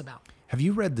talks about. Have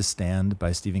you read The Stand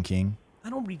by Stephen King? I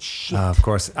don't read shit. Of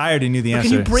course. I already knew the answer.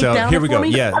 Can you break down here it we for go. me?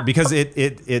 Yeah, because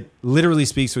it literally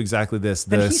speaks to exactly this.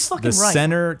 Then he's fucking the right.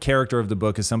 center character of the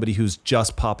book is somebody who's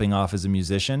just popping off as a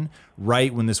musician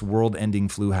right when this world-ending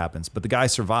flu happens. But the guy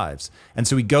survives. And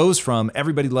so he goes from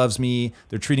everybody loves me,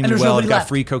 they're treating me well, I've got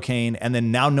free cocaine, and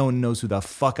then now no one knows who the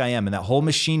fuck I am. And that whole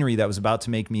machinery that was about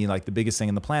to make me like the biggest thing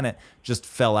on the planet just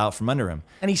fell out from under him.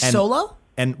 And he's solo?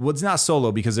 And it's not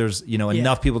solo because there's,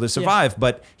 enough people to survive,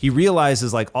 but he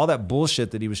realizes like all that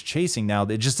bullshit that he was chasing now,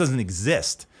 it just doesn't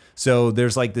exist. So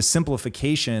there's like this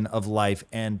simplification of life.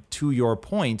 And to your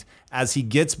point, as he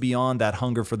gets beyond that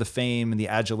hunger for the fame and the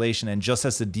adulation and just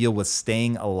has to deal with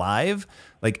staying alive,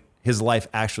 like his life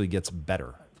actually gets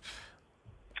better.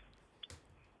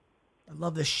 I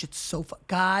love this shit so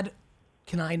God,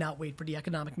 can I not wait for the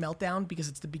economic meltdown because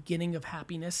it's the beginning of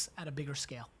happiness at a bigger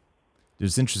scale.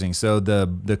 It's interesting. So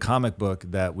the comic book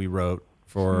that we wrote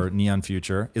for Neon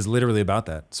Future is literally about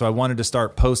that. So I wanted to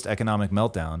start post-economic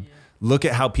meltdown, look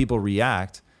at how people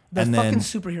react. The and fucking then,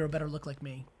 superhero better look like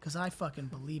me because I fucking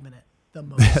believe in it the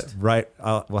most. Right.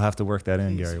 We'll have to work that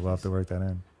in, Gary. We'll have to work that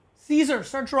in. Caesar,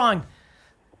 start drawing.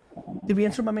 Did we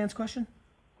answer my man's question?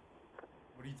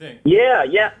 What do you think?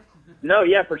 Yeah. No,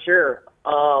 yeah, for sure.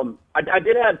 I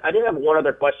did have one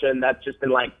other question that's just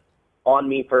been like on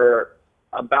me for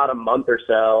about a month or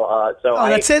so.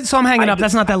 That's it. So I'm hanging up.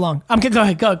 That's not that long. I'm kidding. Go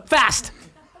ahead. Go fast.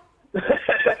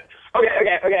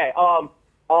 Okay.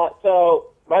 So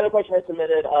my other question I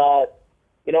submitted.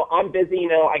 I'm busy.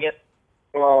 I guess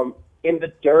in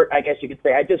the dirt. I guess you could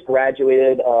say I just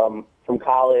graduated from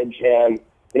college, and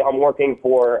I'm working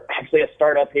for actually a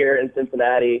startup here in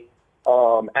Cincinnati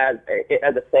as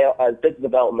business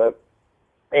development,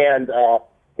 and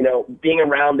being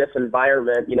around this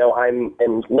environment, I'm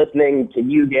listening to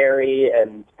you, Gary,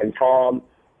 and Tom.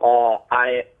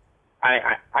 I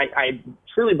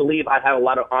truly believe I have a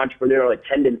lot of entrepreneurial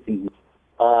tendencies.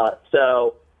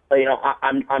 So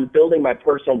I'm building my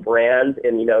personal brand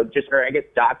and,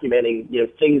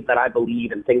 documenting, things that I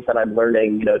believe and things that I'm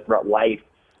learning, throughout life,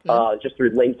 just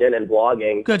through LinkedIn and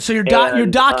blogging. Good. So you're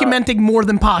documenting more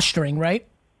than posturing, right?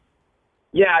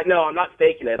 Yeah, no, I'm not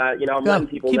faking it. I'm letting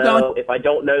people Keep know going. if I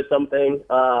don't know something.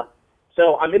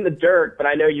 So I'm in the dirt, but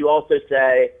I know you also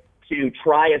say to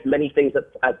try as many things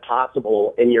as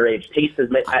possible in your age. Taste as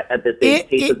many at this age.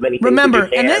 Taste as many things remember,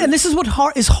 as you can. and this is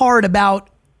what is hard about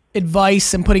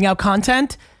advice and putting out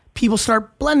content. People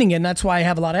start blending in. That's why I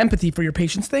have a lot of empathy for your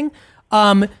patience thing.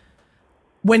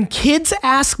 When kids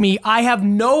ask me, I have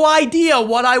no idea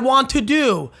what I want to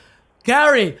do.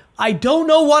 Gary, I don't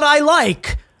know what I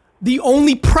like. The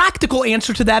only practical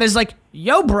answer to that is like,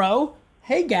 yo, bro,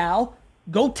 hey, gal,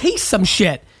 go taste some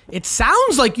shit. It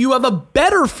sounds like you have a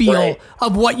better feel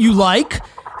of what you like,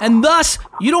 and thus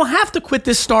you don't have to quit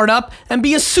this startup and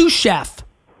be a sous chef.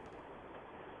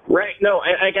 Right. No,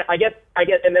 I get.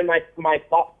 And then my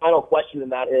final question in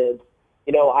that is,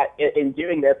 in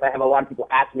doing this, I have a lot of people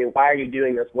ask me, why are you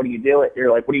doing this? What are you doing?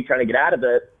 You're like, what are you trying to get out of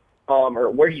it?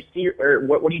 Or where do you see, or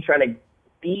what are you trying to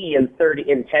be in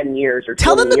 10 years or 20 years?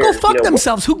 Tell them to go fuck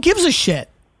themselves. Who gives a shit?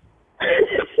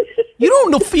 You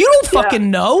don't know. You don't fucking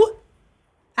know.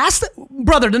 Ask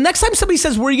brother, the next time somebody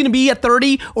says, where are you going to be at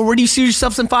 30? Or where do you see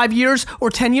yourselves in 5 years or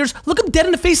 10 years? Look them dead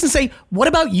in the face and say, what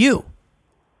about you?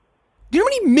 Do you know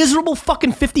how many miserable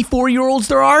fucking 54-year-olds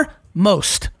there are?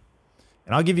 Most.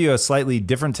 And I'll give you a slightly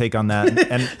different take on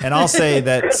that. And I'll say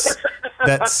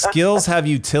that skills have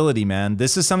utility, man.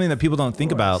 This is something that people don't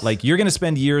think about. Like, you're going to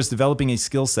spend years developing a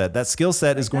skill set. That skill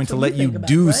set is going to let you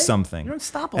do something. You don't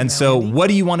stop them and now, so Andy. what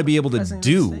do you want to be able to President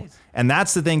of the do? United States. And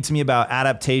that's the thing to me about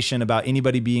adaptation, about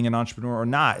anybody being an entrepreneur or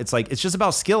not. It's like, it's just about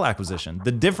skill acquisition.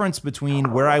 The difference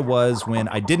between where I was when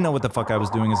I didn't know what the fuck I was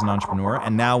doing as an entrepreneur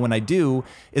and now when I do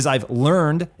is I've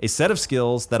learned a set of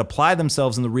skills that apply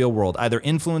themselves in the real world, either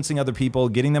influencing other people,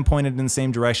 getting them pointed in the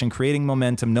same direction, creating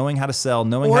momentum, knowing how to sell,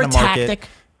 knowing Or how to market. tactic.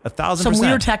 1,000%. Some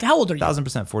weird tactic. How old are you?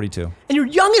 1,000%, 42. And you're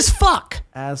young as fuck.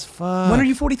 As fuck. When are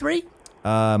you 43?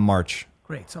 March.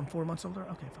 Great. So I'm 4 months older?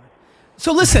 Okay, fine.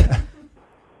 So listen,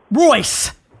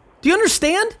 Royce, do you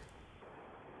understand?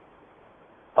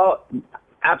 Oh,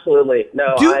 absolutely.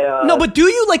 No, No, but do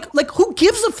you? Like, who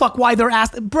gives a fuck why they're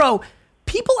asked? Bro,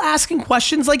 people asking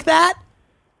questions like that,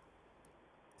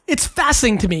 it's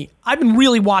fascinating to me. I've been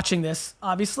really watching this,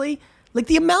 obviously. Like,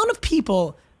 the amount of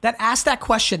people that ask that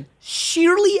question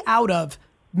sheerly out of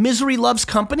misery loves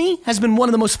company has been one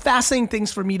of the most fascinating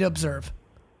things for me to observe.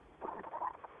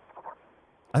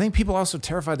 I think people are also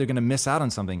terrified they're going to miss out on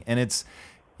something. And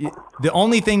the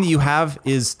only thing that you have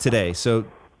is today. So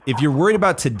if you're worried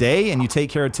about today and you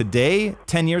take care of today,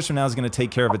 10 years from now is going to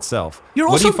take care of itself.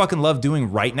 What do you fucking love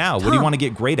doing right now? What do you want to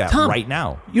get great at right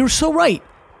now? You're so right.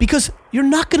 Because you're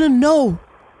not going to know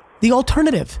the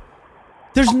alternative.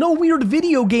 There's no weird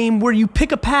video game where you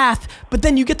pick a path, but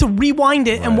then you get to rewind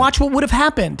it and watch what would have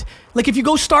happened. Like if you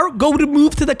go to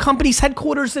move to the company's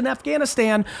headquarters in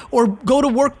Afghanistan, or go to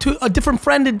work to a different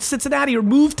friend in Cincinnati, or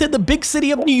move to the big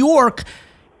city of New York,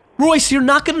 Royce, you're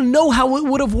not going to know how it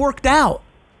would have worked out.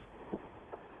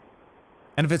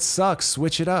 And if it sucks,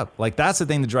 switch it up. Like, that's the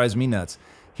thing that drives me nuts.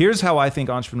 Here's how I think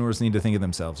entrepreneurs need to think of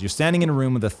themselves. You're standing in a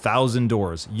room with 1,000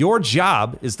 doors. Your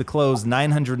job is to close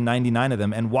 999 of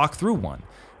them and walk through one.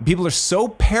 People are so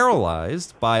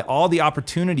paralyzed by all the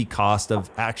opportunity cost of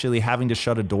actually having to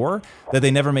shut a door that they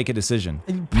never make a decision.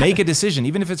 Make a decision,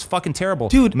 even if it's fucking terrible.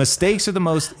 Dude. Mistakes are the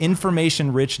most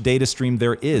information-rich data stream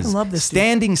there is. I love this, dude.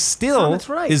 Standing still that's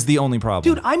right. is the only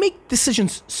problem. Dude, I make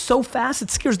decisions so fast,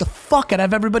 it scares the fuck out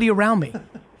of everybody around me.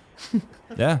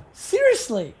 Yeah.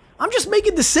 Seriously. I'm just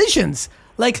making decisions.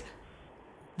 Like,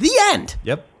 the end.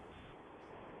 Yep.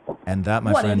 And that,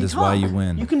 my What, friend, Andy? is why Talk. you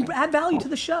win. You can add value to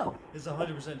the show. It's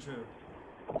 100% true.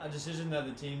 A decision that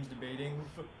the team's debating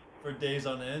for days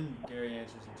on end, Gary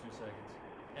answers in 2 seconds.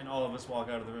 And all of us walk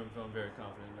out of the room feeling very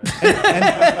confident.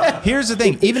 And here's the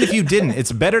thing. Even if you didn't,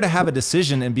 it's better to have a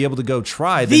decision and be able to go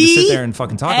try than to sit there and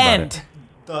fucking talk about it.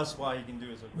 That's why you can do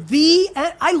it so quickly.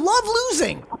 I love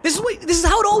losing. This is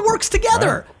how it all works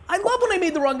together. Right. I love when I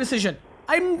made the wrong decision.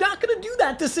 I'm not going to do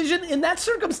that decision in that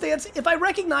circumstance if I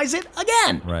recognize it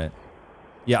again. Right.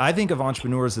 Yeah, I think of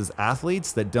entrepreneurs as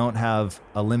athletes that don't have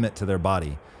a limit to their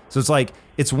body. So it's like,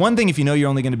 it's one thing if you know you're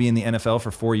only going to be in the NFL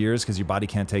for 4 years because your body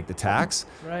can't take the tax.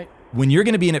 Right. When you're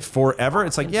going to be in it forever,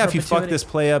 it's like, In if you fuck perpetuity. this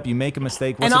play up, you make a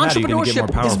mistake, And what's the matter? You're going to get more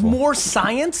entrepreneurship is powerful. more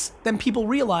science than people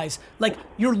realize. Like,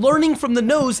 you're learning from the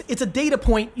nose. It's a data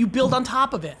point. You build on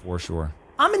top of it. For sure.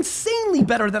 I'm insanely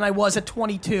better than I was at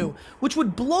 22, which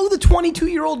would blow the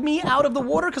 22-year-old me out of the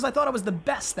water because I thought I was the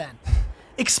best then.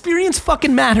 Experience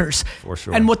fucking matters. For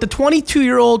sure. And what the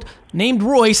 22-year-old named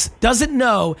Royce doesn't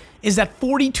know is that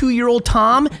 42-year-old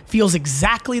Tom feels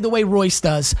exactly the way Royce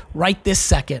does right this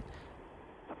second.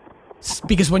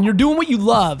 Because when you're doing what you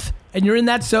love and you're in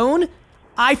that zone,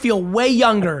 I feel way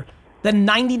younger than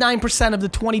 99% of the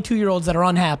 22-year-olds that are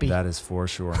unhappy. That is for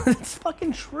sure. It's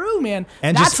fucking true, man.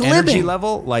 And that's just energy living.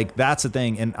 level, like that's the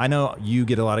thing. And I know you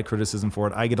get a lot of criticism for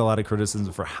it. I get a lot of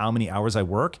criticism for how many hours I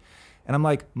work. And I'm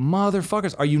like,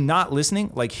 motherfuckers, are you not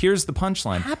listening? Like, here's the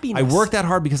punchline. Happiness. I work that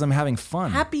hard because I'm having fun.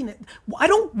 Happiness. I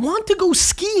don't want to go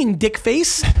skiing,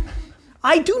 dickface.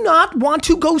 I do not want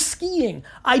to go skiing.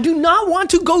 I do not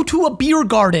want to go to a beer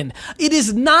garden. It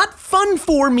is not fun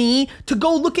for me to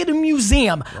go look at a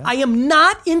museum. Yeah. I am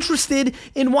not interested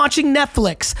in watching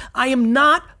Netflix. I am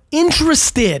not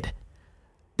interested.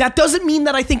 That doesn't mean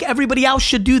that I think everybody else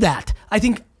should do that. I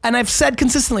think, and I've said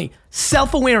consistently,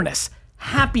 self-awareness,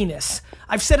 happiness.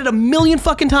 I've said it a million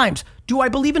fucking times. Do I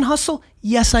believe in hustle?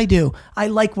 Yes, I do. I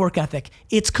like work ethic.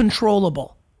 It's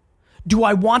controllable. Do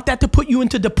I want that to put you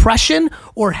into depression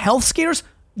or health scares?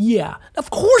 Yeah.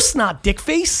 Of course not,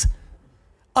 dickface.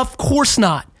 Of course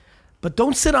not. But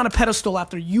don't sit on a pedestal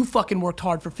after you fucking worked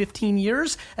hard for 15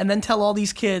 years and then tell all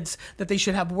these kids that they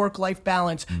should have work-life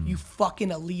balance. You fucking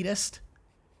elitist.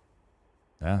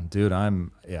 Yeah, dude,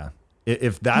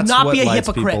 If that's Do not what be a lights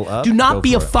hypocrite. people up, Do not go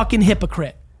be a for it. fucking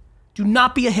hypocrite. Do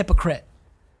not be a hypocrite.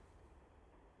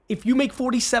 If you make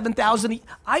 $47,000,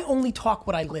 I only talk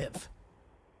what I live.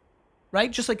 Right?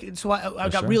 Just like, so I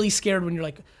got really scared when you're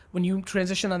like, when you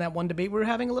transition on that one debate we were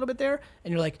having a little bit there,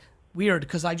 and you're like, weird,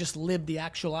 because I just lived the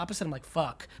actual opposite. I'm like,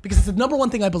 fuck. Because it's the number one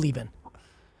thing I believe in.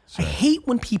 Sure. I hate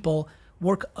when people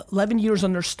work 11 years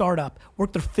on their startup,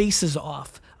 work their faces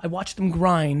off. I watch them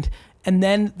grind, and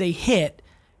then they hit,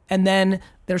 and then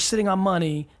they're sitting on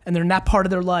money, and they're not part of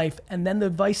their life, and then the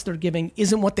advice they're giving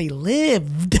isn't what they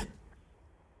lived.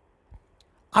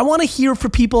 I want to hear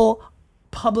from people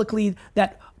publicly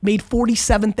that made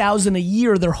 $47,000 a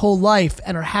year their whole life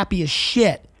and are happy as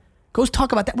shit. Go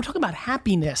talk about that. We're talking about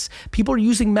happiness. People are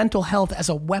using mental health as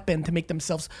a weapon to make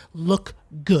themselves look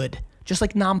good, just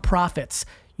like nonprofits.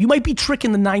 You might be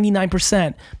tricking the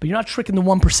 99%, but you're not tricking the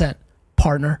 1%,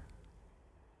 partner.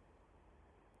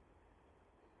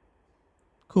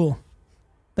 Cool.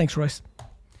 Thanks, Royce.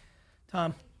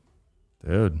 Tom.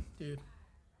 Dude.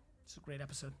 It's a great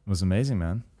episode. It was amazing,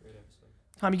 man.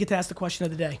 Tom, you get to ask the question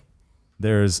of the day.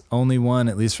 There's only one,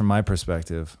 at least from my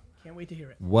perspective. Can't wait to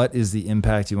hear it. What is the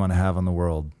impact you want to have on the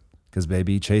world? Because,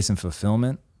 baby, chasing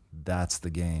fulfillment, that's the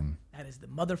game. That is the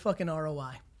motherfucking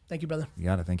ROI. Thank you, brother. You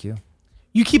got it. Thank you.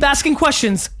 You keep asking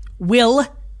questions. We'll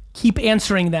keep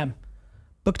answering them.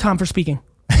 Book Tom for speaking.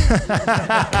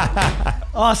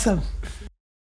 Awesome.